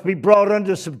use must be brought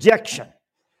under subjection.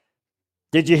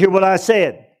 Did you hear what I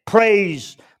said?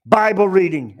 Praise, Bible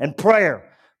reading, and prayer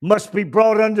must be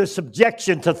brought under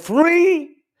subjection to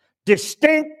 3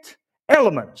 distinct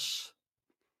elements.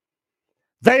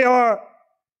 They are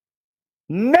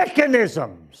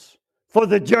mechanisms for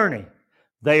the journey.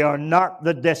 They are not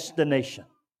the destination.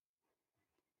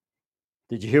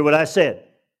 Did you hear what I said?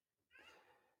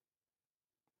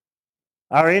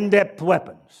 Our in-depth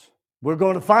weapons. We're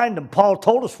going to find them. Paul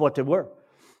told us what they were.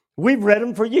 We've read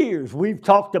them for years. We've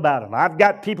talked about them. I've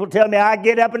got people tell me I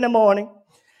get up in the morning.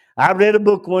 I read a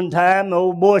book one time. The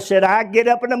old boy said, I get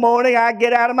up in the morning, I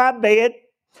get out of my bed,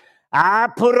 I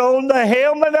put on the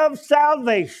helmet of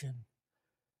salvation,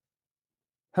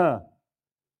 Huh.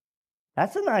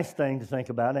 That's a nice thing to think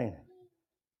about, ain't it?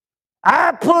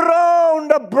 I put on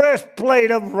the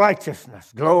breastplate of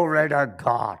righteousness. Glory to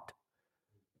God.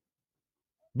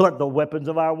 But the weapons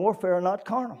of our warfare are not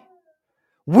carnal.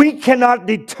 We cannot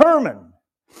determine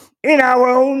in our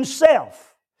own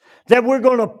self that we're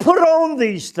going to put on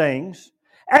these things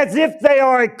as if they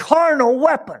are a carnal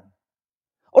weapon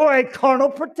or a carnal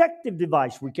protective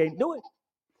device. We can't do it.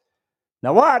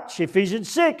 Now watch, Ephesians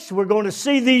 6, we're going to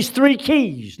see these three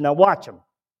keys. Now watch them.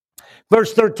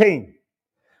 Verse 13.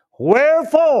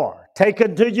 Wherefore, take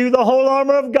unto you the whole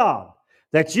armor of God,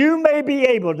 that you may be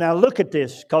able. Now look at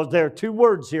this, because there are two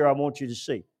words here I want you to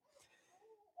see.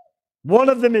 One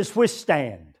of them is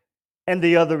withstand, and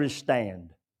the other is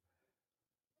stand.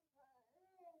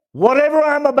 Whatever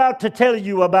I'm about to tell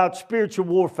you about spiritual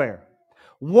warfare,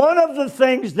 one of the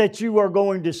things that you are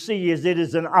going to see is it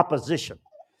is an opposition.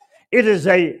 It is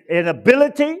an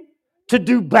ability to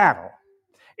do battle.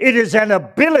 It is an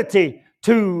ability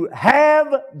to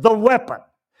have the weapon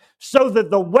so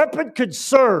that the weapon could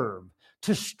serve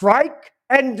to strike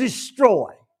and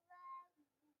destroy.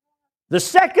 The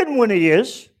second one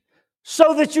is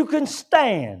so that you can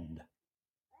stand.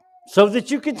 So that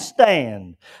you can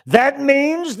stand. That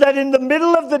means that in the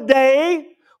middle of the day,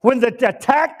 when the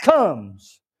attack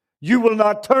comes, you will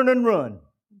not turn and run.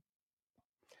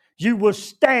 You will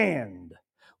stand.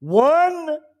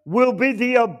 One will be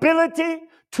the ability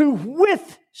to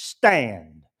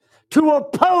withstand, to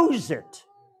oppose it,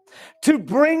 to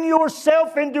bring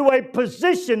yourself into a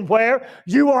position where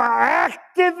you are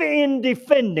active in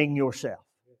defending yourself.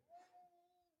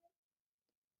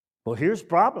 Well, here's the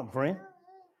problem, friend.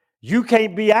 You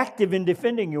can't be active in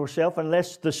defending yourself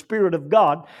unless the Spirit of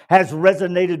God has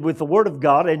resonated with the Word of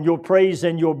God and your praise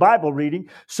and your Bible reading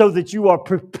so that you are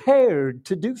prepared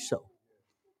to do so.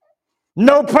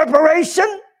 No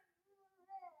preparation,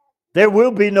 there will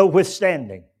be no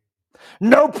withstanding.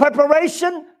 No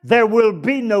preparation, there will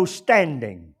be no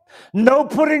standing. No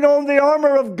putting on the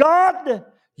armor of God,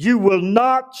 you will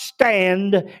not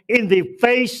stand in the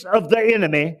face of the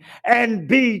enemy and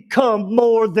become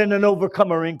more than an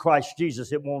overcomer in Christ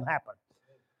Jesus. It won't happen.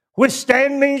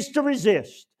 Withstand means to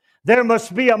resist. There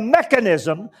must be a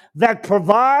mechanism that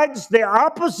provides the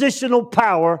oppositional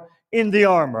power in the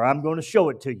armor. I'm going to show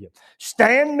it to you.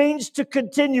 Stand means to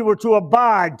continue or to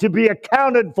abide, to be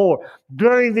accounted for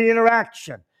during the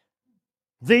interaction.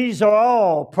 These are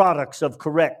all products of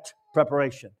correct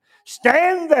preparation.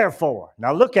 Stand therefore.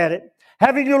 Now look at it.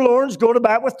 Having your loins girt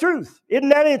about with truth. Isn't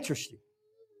that interesting?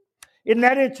 Isn't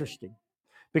that interesting?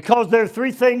 Because there are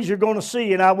three things you're going to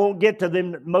see, and I won't get to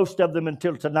them, most of them,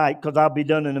 until tonight, because I'll be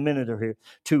done in a minute or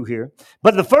two here.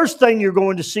 But the first thing you're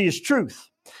going to see is truth.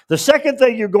 The second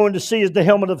thing you're going to see is the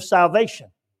helmet of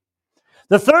salvation.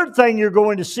 The third thing you're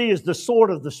going to see is the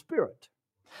sword of the Spirit.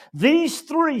 These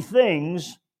three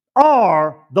things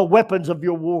are the weapons of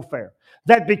your warfare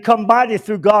that become mighty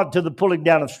through God to the pulling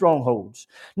down of strongholds.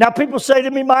 Now, people say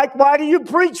to me, Mike, why do you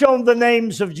preach on the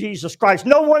names of Jesus Christ?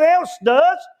 No one else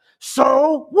does.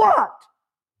 So what?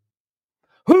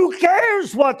 Who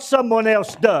cares what someone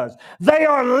else does? They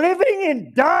are living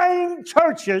in dying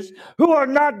churches who are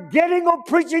not getting or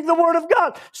preaching the Word of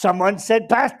God. Someone said,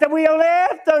 Pastor, we only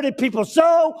have 30 people.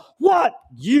 So what?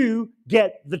 You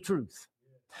get the truth.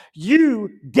 You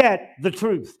get the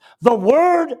truth. The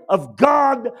Word of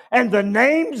God and the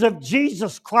names of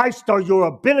Jesus Christ are your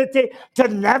ability to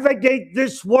navigate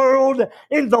this world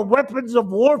in the weapons of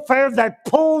warfare that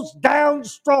pulls down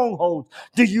strongholds.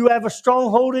 Do you have a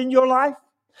stronghold in your life?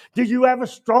 Do you have a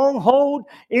stronghold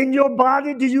in your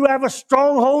body? Do you have a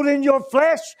stronghold in your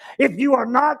flesh? If you are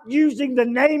not using the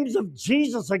names of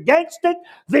Jesus against it,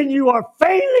 then you are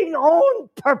failing on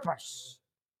purpose.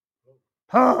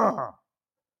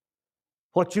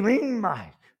 What you mean,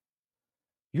 Mike?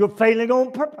 You're failing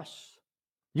on purpose.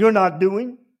 You're not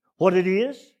doing what it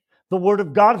is the Word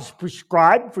of God is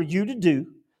prescribed for you to do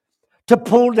to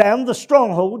pull down the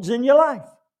strongholds in your life.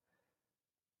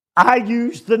 I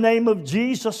use the name of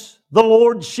Jesus, the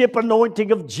Lordship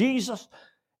anointing of Jesus,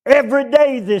 every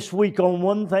day this week on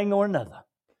one thing or another.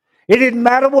 It didn't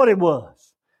matter what it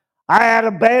was. I had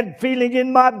a bad feeling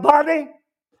in my body.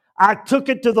 I took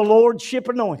it to the Lordship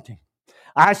anointing.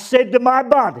 I said to my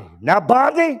body, now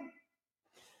body,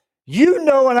 you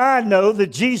know and I know that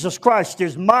Jesus Christ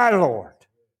is my Lord.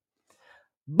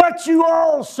 But you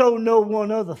also know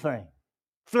one other thing.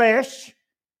 Flesh,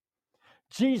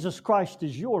 Jesus Christ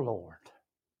is your Lord.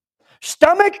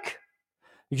 Stomach,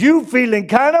 you feeling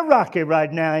kind of rocky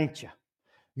right now, ain't you?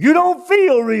 You don't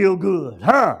feel real good,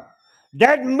 huh?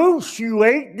 That moose you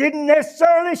ate didn't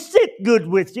necessarily sit good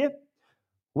with you.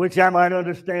 which I might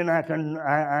understand. I can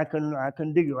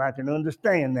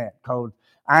understand that because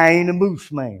I ain't a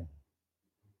moose man.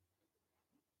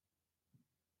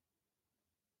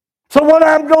 So what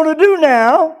I'm going to do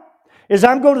now is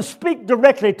I'm going to speak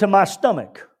directly to my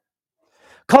stomach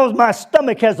because my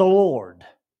stomach has a Lord.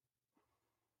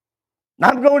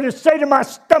 I'm going to say to my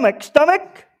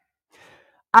stomach,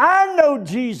 I know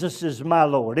Jesus is my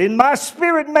Lord. In my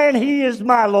spirit, man, he is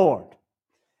my Lord.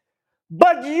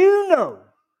 But you know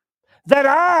that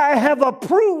I have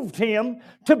approved him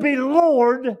to be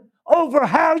Lord over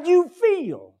how you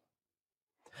feel.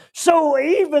 So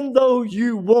even though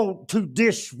you want to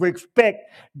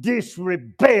disrespect,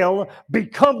 disrebel,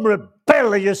 become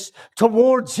rebellious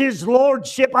towards his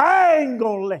lordship, I ain't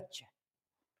going to let you.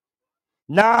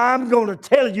 Now I'm going to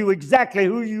tell you exactly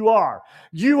who you are.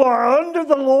 You are under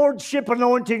the lordship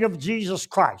anointing of Jesus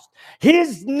Christ.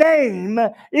 His name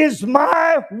is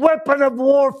my weapon of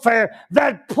warfare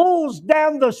that pulls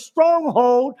down the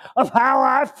stronghold of how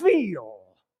I feel.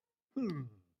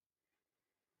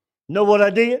 Know what I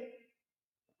did?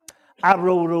 I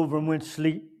rolled over and went to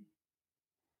sleep.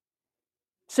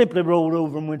 Simply rolled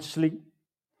over and went to sleep.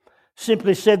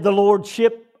 Simply said, the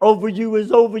lordship over you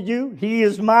is over you. He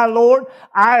is my Lord.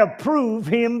 I approve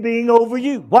him being over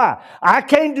you. Why? I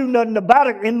can't do nothing about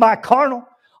it in my carnal.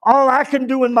 All I can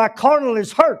do in my carnal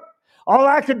is hurt. All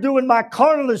I can do in my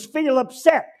carnal is feel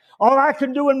upset. All I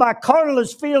can do in my carnal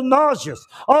is feel nauseous.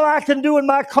 All I can do in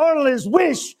my carnal is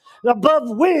wish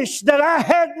that I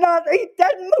had not eaten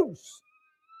that moose.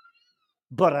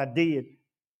 But I did.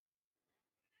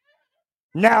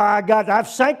 Now I've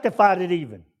sanctified it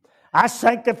even. I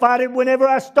sanctified it whenever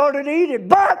I started to eat it,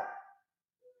 but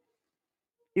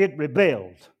it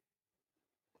rebelled.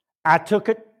 I took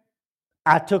it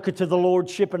to the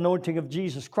lordship anointing of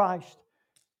Jesus Christ.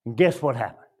 And guess what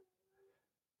happened?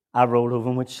 I rolled over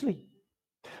and went to sleep.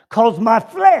 Because my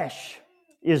flesh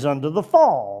is under the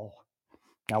fall.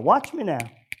 Now watch me now.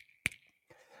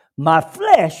 My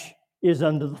flesh is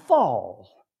under the fall.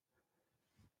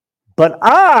 But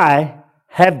I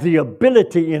have the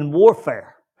ability in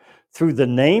warfare through the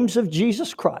names of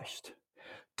Jesus Christ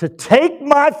to take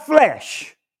my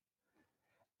flesh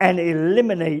and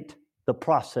eliminate the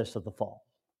process of the fall.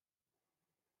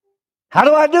 How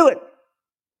do I do it?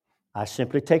 I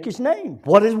simply take his name.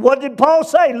 What did Paul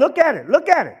say? Look at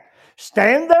it.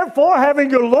 Stand therefore having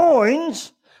your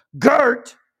loins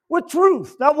girt with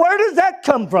truth. Now where does that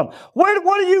come from? What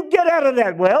do you get out of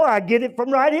that? Well, I get it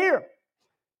from right here.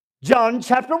 John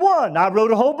chapter 1. I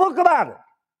wrote a whole book about it.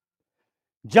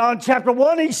 John chapter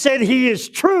 1, he said he is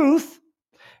truth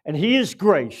and he is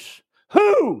grace.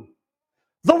 Who?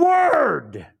 The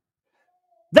Word.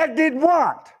 That did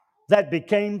what? That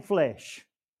became flesh.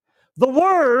 The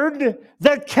Word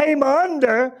that came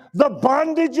under the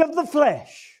bondage of the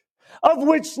flesh, of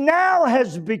which now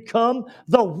has become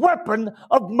the weapon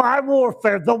of my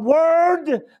warfare. The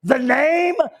Word, the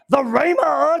name, the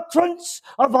Rhema utterance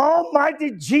of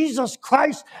Almighty Jesus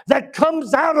Christ that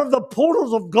comes out of the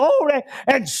portals of glory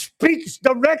and speaks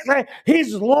directly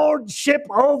his lordship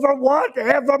over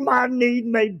whatever my need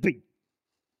may be.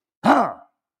 Now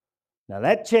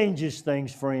that changes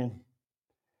things, friend.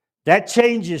 That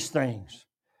changes things.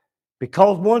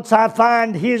 Because once I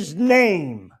find his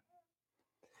name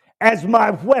as my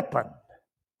weapon,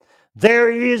 there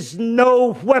is no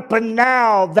weapon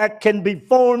now that can be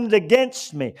formed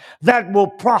against me that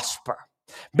will prosper.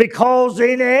 Because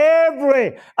in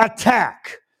every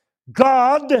attack,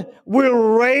 God will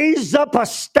raise up a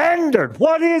standard.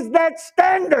 What is that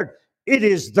standard? It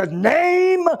is the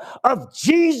name of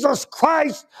Jesus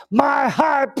Christ, my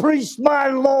high priest, my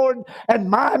Lord, and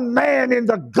my man in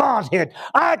the Godhead.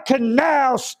 I can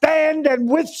now stand and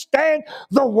withstand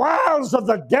the wiles of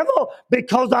the devil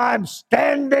because I'm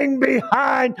standing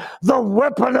behind the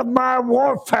weapon of my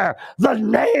warfare, the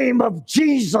name of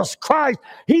Jesus Christ.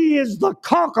 He is the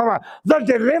conqueror, the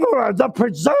deliverer, the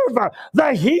preserver,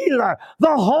 the healer,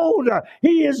 the holder.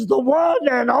 He is the one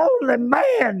and only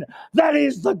man that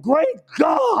is the great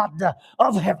God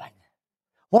of heaven.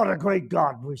 What a great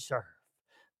God we serve.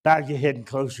 Bow your head and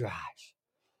close your eyes.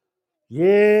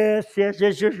 Yes.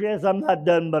 I'm not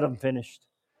done, but I'm finished.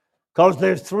 Because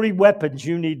there's 3 weapons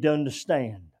you need to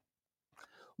understand.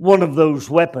 One of those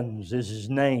weapons is his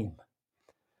name.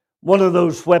 One of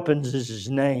those weapons is his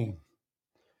name.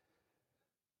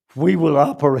 We will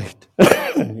operate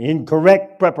in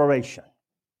correct preparation.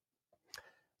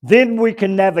 Then we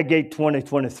can navigate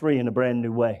 2023 in a brand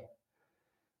new way.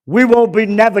 We won't be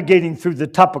navigating through the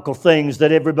topical things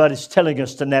that everybody's telling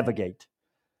us to navigate.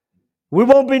 We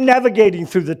won't be navigating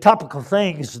through the topical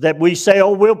things that we say,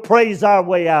 oh, we'll praise our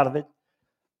way out of it.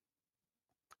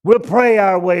 We'll pray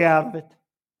our way out of it.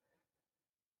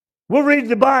 We'll read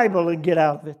the Bible and get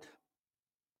out of it.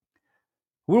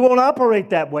 We won't operate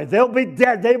that way. There'll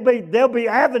be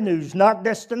avenues, not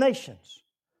destinations.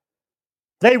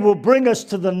 They will bring us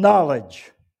to the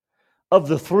knowledge of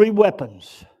the three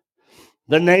weapons: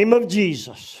 the name of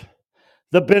Jesus,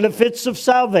 the benefits of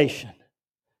salvation,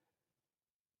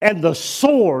 and the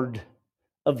sword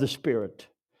of the Spirit.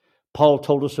 Paul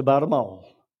told us about them all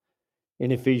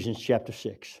in Ephesians chapter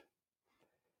 6.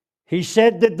 He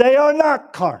said that they are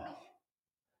not carnal,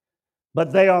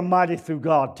 but they are mighty through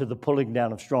God to the pulling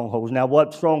down of strongholds. Now,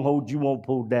 what strongholds you won't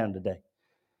pull down today?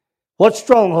 What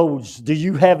strongholds do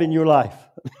you have in your life?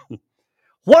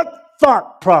 What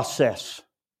thought process,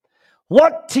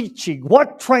 what teaching,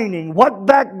 what training, what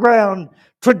background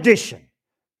tradition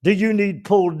do you need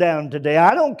pulled down today?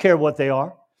 I don't care what they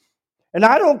are. And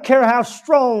I don't care how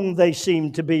strong they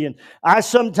seem to be. And I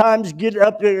sometimes get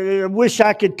up, wish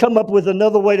I could come up with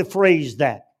another way to phrase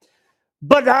that.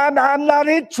 But I'm not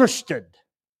interested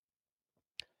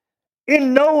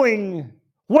in knowing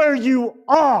where you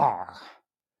are.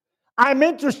 I'm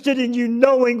interested in you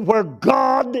knowing where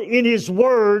God in His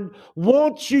Word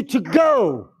wants you to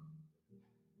go.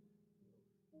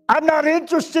 I'm not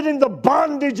interested in the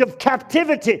bondage of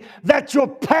captivity that your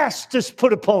past has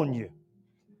put upon you.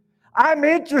 I'm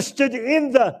interested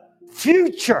in the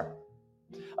future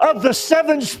of the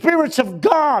seven spirits of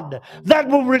God that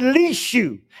will release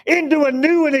you into a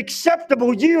new and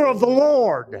acceptable year of the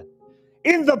Lord,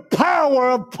 in the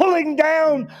power of pulling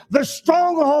down the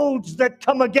strongholds that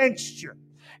come against you,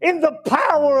 in the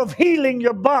power of healing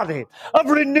your body, of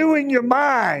renewing your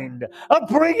mind, of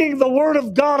bringing the Word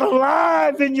of God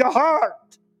alive in your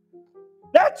heart.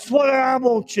 That's where I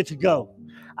want you to go.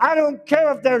 I don't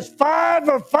care if there's 5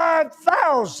 or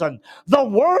 5,000. The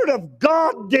Word of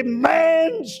God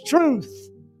demands truth.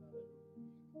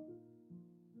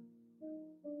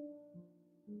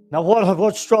 Now,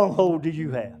 what stronghold do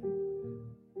you have?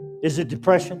 Is it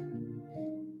depression?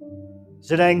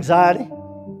 Is it anxiety?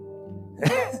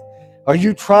 Are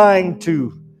you trying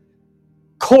to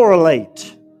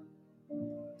correlate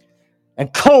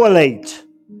and correlate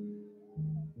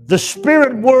the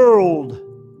spirit world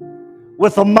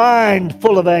with a mind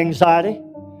full of anxiety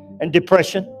and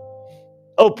depression,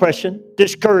 oppression,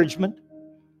 discouragement?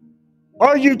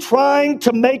 Are you trying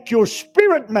to make your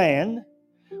spirit man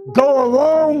go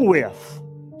along with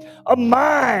a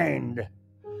mind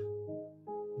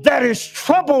that is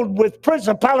troubled with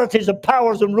principalities and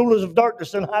powers and rulers of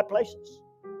darkness in high places?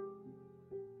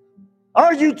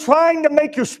 Are you trying to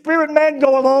make your spirit man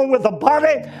go along with a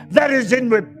body that is in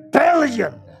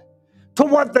rebellion to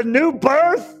what the new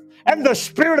birth and the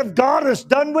Spirit of God has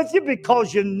done with you,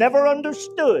 because you never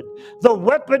understood? The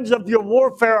weapons of your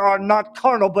warfare are not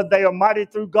carnal, but they are mighty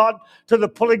through God to the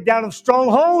pulling down of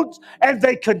strongholds, and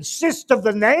they consist of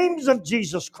the names of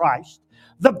Jesus Christ,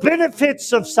 the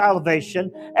benefits of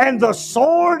salvation, and the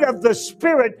sword of the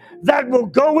Spirit that will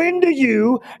go into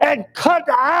you and cut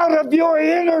out of your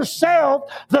inner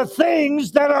self the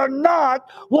things that are not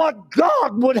what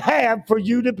God would have for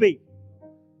you to be.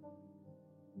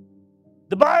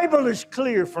 The Bible is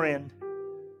clear, friend.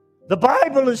 The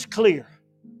Bible is clear.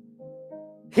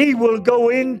 He will go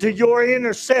into your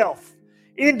inner self,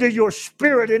 into your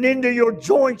spirit, and into your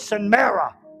joints and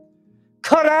marrow.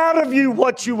 Cut out of you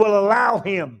what you will allow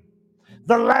Him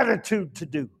the latitude to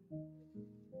do.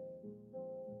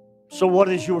 So what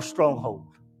is your stronghold?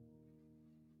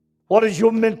 What is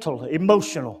your mental,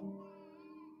 emotional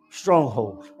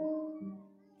stronghold?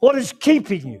 What is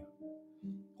keeping you?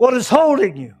 What is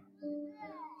holding you?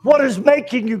 What is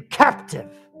making you captive?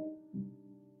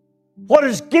 What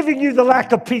is giving you the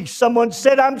lack of peace? Someone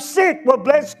said, I'm sick. Well,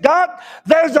 bless God,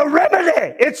 there's a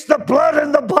remedy. It's the blood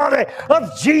and the body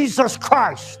of Jesus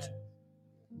Christ.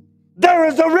 There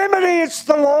is a remedy. It's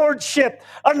the lordship,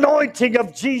 anointing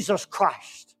of Jesus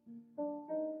Christ.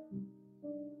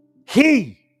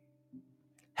 He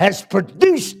has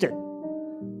produced it.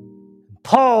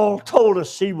 Paul told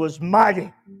us he was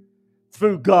mighty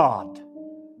through God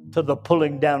to the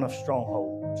pulling down of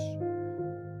strongholds.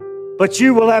 But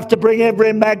you will have to bring every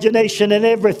imagination and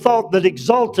every thought that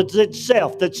exalted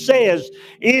itself, that says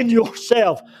in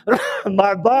yourself,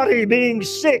 my body being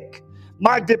sick,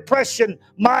 my depression,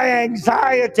 my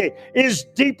anxiety is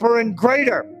deeper and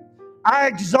greater. I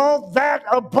exalt that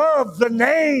above the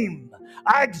name.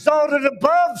 I exalt it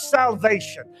above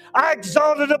salvation. I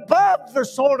exalt it above the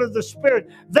sword of the Spirit.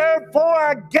 Therefore,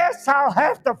 I guess I'll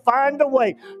have to find a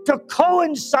way to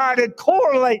coincide and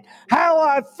correlate how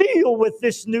I feel with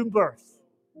this new birth.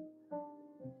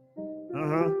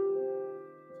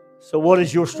 So what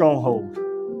is your stronghold?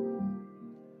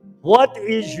 What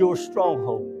is your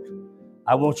stronghold?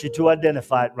 I want you to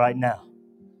identify it right now.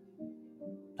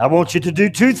 I want you to do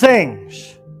two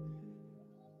things.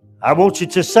 I want you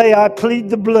to say, I plead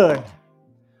the blood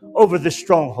over the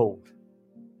stronghold.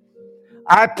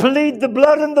 I plead the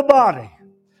blood in the body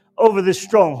over the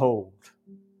stronghold.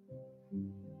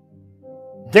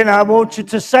 Then I want you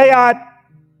to say, I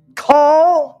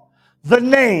call the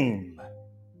name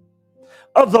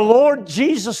of the Lord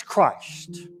Jesus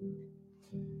Christ.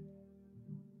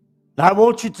 Now I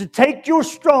want you to take your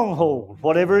stronghold,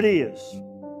 whatever it is.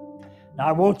 Now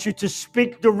I want you to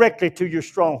speak directly to your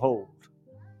stronghold.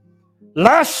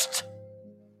 Lust,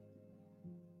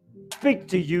 speak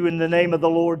to you in the name of the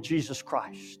Lord Jesus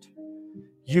Christ.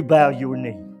 You bow your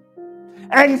knee.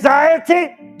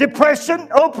 Anxiety, depression,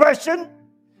 oppression,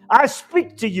 I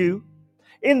speak to you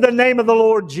in the name of the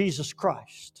Lord Jesus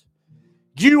Christ.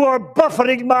 You are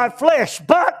buffeting my flesh,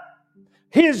 but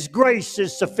His grace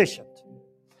is sufficient.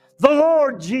 The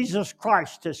Lord Jesus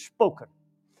Christ has spoken.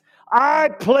 I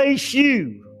place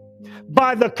you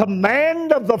by the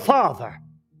command of the Father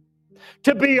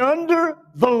to be under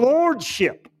the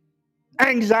lordship.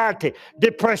 Anxiety,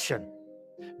 depression,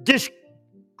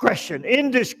 discretion,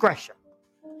 indiscretion.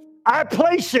 I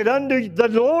place it under the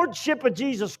lordship of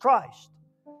Jesus Christ.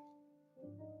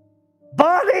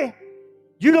 Body,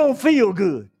 you don't feel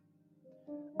good.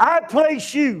 I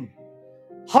place you,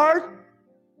 heart,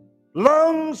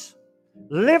 lungs,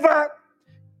 liver,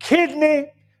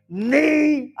 kidney,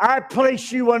 knee, I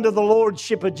place you under the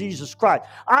lordship of Jesus Christ.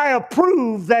 I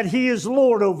approve that He is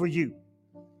Lord over you.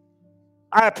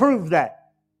 I approve that.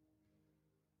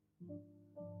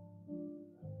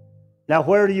 Now,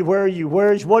 what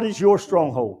is your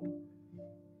stronghold?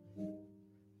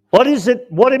 What is it?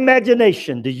 What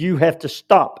imagination do you have to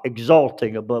stop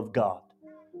exalting above God?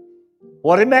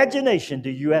 What imagination do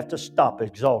you have to stop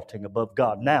exalting above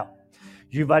God? Now,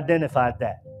 you've identified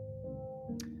that.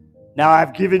 Now,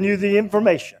 I've given you the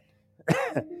information.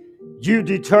 You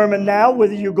determine now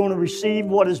whether you're going to receive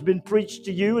what has been preached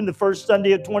to you in the first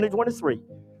Sunday of 2023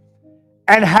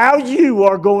 and how you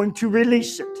are going to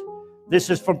release it. This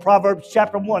is from Proverbs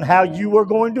chapter 1, how you are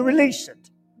going to release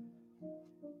it.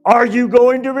 Are you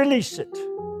going to release it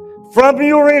from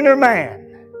your inner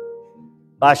man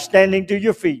by standing to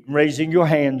your feet and raising your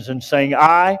hands and saying,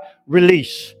 I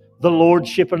release the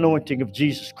lordship anointing of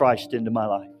Jesus Christ into my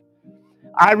life.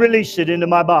 I release it into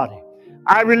my body.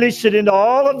 I release it into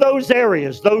all of those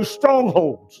areas, those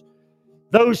strongholds,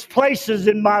 those places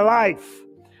in my life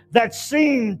that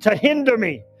seem to hinder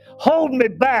me, hold me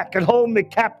back, and hold me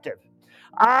captive.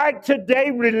 I today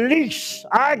release,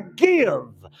 I give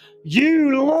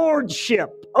you lordship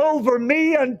over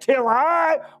me until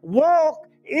I walk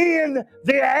in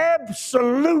the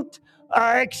absolute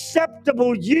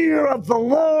acceptable year of the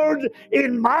Lord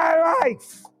in my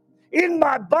life, in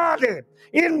my body,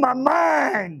 in my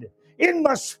mind, in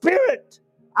my spirit.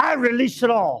 I release it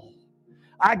all.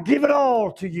 I give it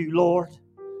all to you, Lord.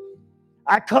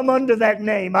 I come under that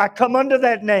name. I come under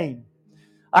that name.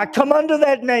 I come under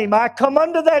that name. I come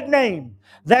under that name.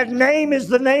 That name is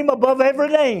the name above every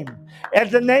name. At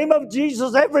the name of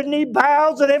Jesus, every knee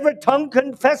bows and every tongue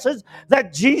confesses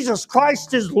that Jesus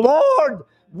Christ is Lord.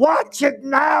 Watch it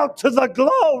now to the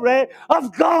glory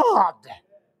of God.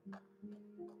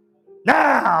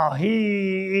 Now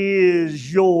He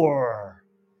is your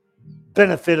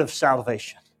benefit of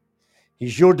salvation.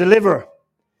 He's your deliverer.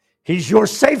 He's your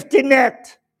safety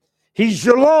net. He's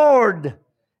your Lord.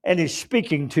 And He's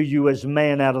speaking to you as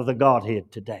man out of the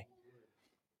Godhead today.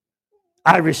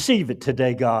 I receive it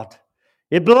today, God.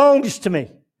 It belongs to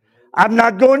me. I'm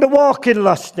not going to walk in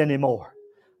lust anymore.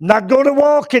 I'm not going to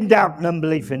walk in doubt and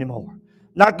unbelief anymore.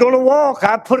 Not going to walk.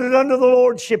 I put it under the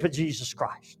lordship of Jesus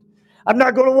Christ. I'm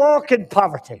not going to walk in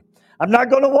poverty. I'm not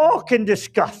going to walk in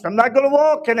disgust. I'm not going to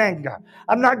walk in anger.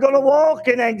 I'm not going to walk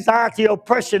in anxiety,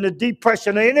 oppression, or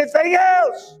depression, or anything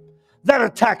else that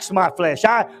attacks my flesh.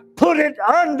 I put it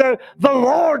under the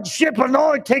lordship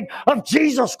anointing of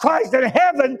Jesus Christ, and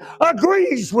heaven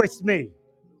agrees with me.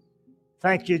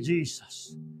 Thank you,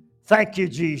 Jesus. Thank you,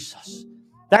 Jesus.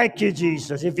 Thank you,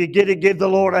 Jesus. If you get it, give the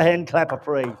Lord a hand clap of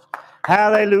praise.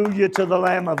 Hallelujah to the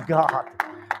Lamb of God.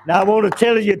 Now, I want to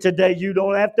tell you today, you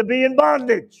don't have to be in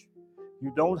bondage.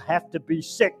 You don't have to be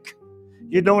sick.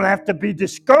 You don't have to be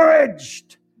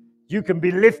discouraged. You can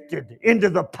be lifted into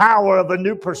the power of a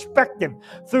new perspective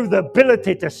through the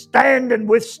ability to stand and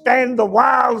withstand the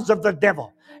wiles of the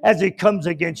devil as he comes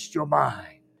against your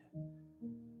mind.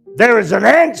 There is an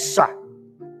answer.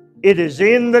 It is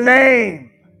in the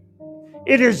name.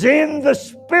 It is in the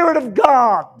Spirit of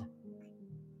God.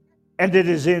 And it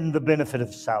is in the benefit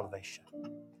of salvation.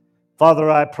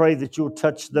 Father, I pray that you'll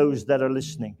touch those that are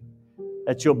listening,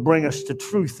 that you'll bring us to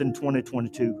truth in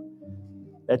 2022,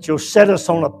 that you'll set us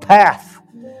on a path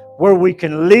where we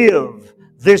can live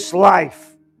this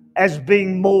life as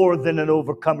being more than an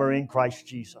overcomer in Christ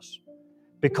Jesus,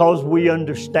 because we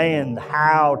understand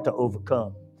how to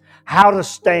overcome, how to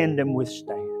stand and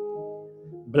withstand.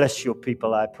 Bless your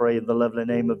people, I pray, in the lovely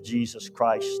name of Jesus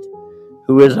Christ,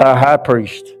 who is our high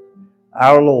priest,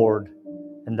 our Lord,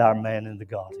 and our man in the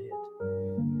Godhead.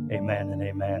 Amen and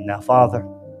amen. Now, Father,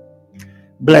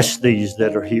 bless these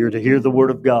that are here to hear the word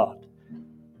of God.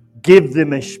 Give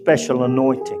them a special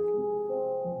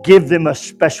anointing. Give them a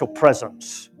special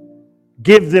presence.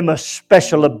 Give them a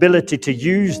special ability to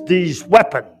use these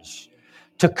weapons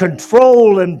to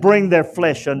control and bring their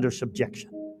flesh under subjection.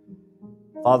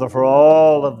 Father, for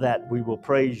all of that, we will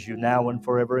praise you now and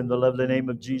forever in the lovely name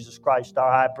of Jesus Christ,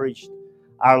 our high priest,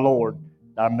 our Lord,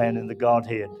 our man in the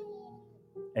Godhead.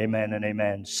 Amen and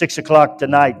amen. 6 o'clock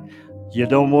tonight. You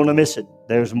don't want to miss it.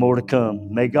 There's more to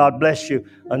come. May God bless you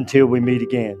until we meet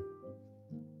again.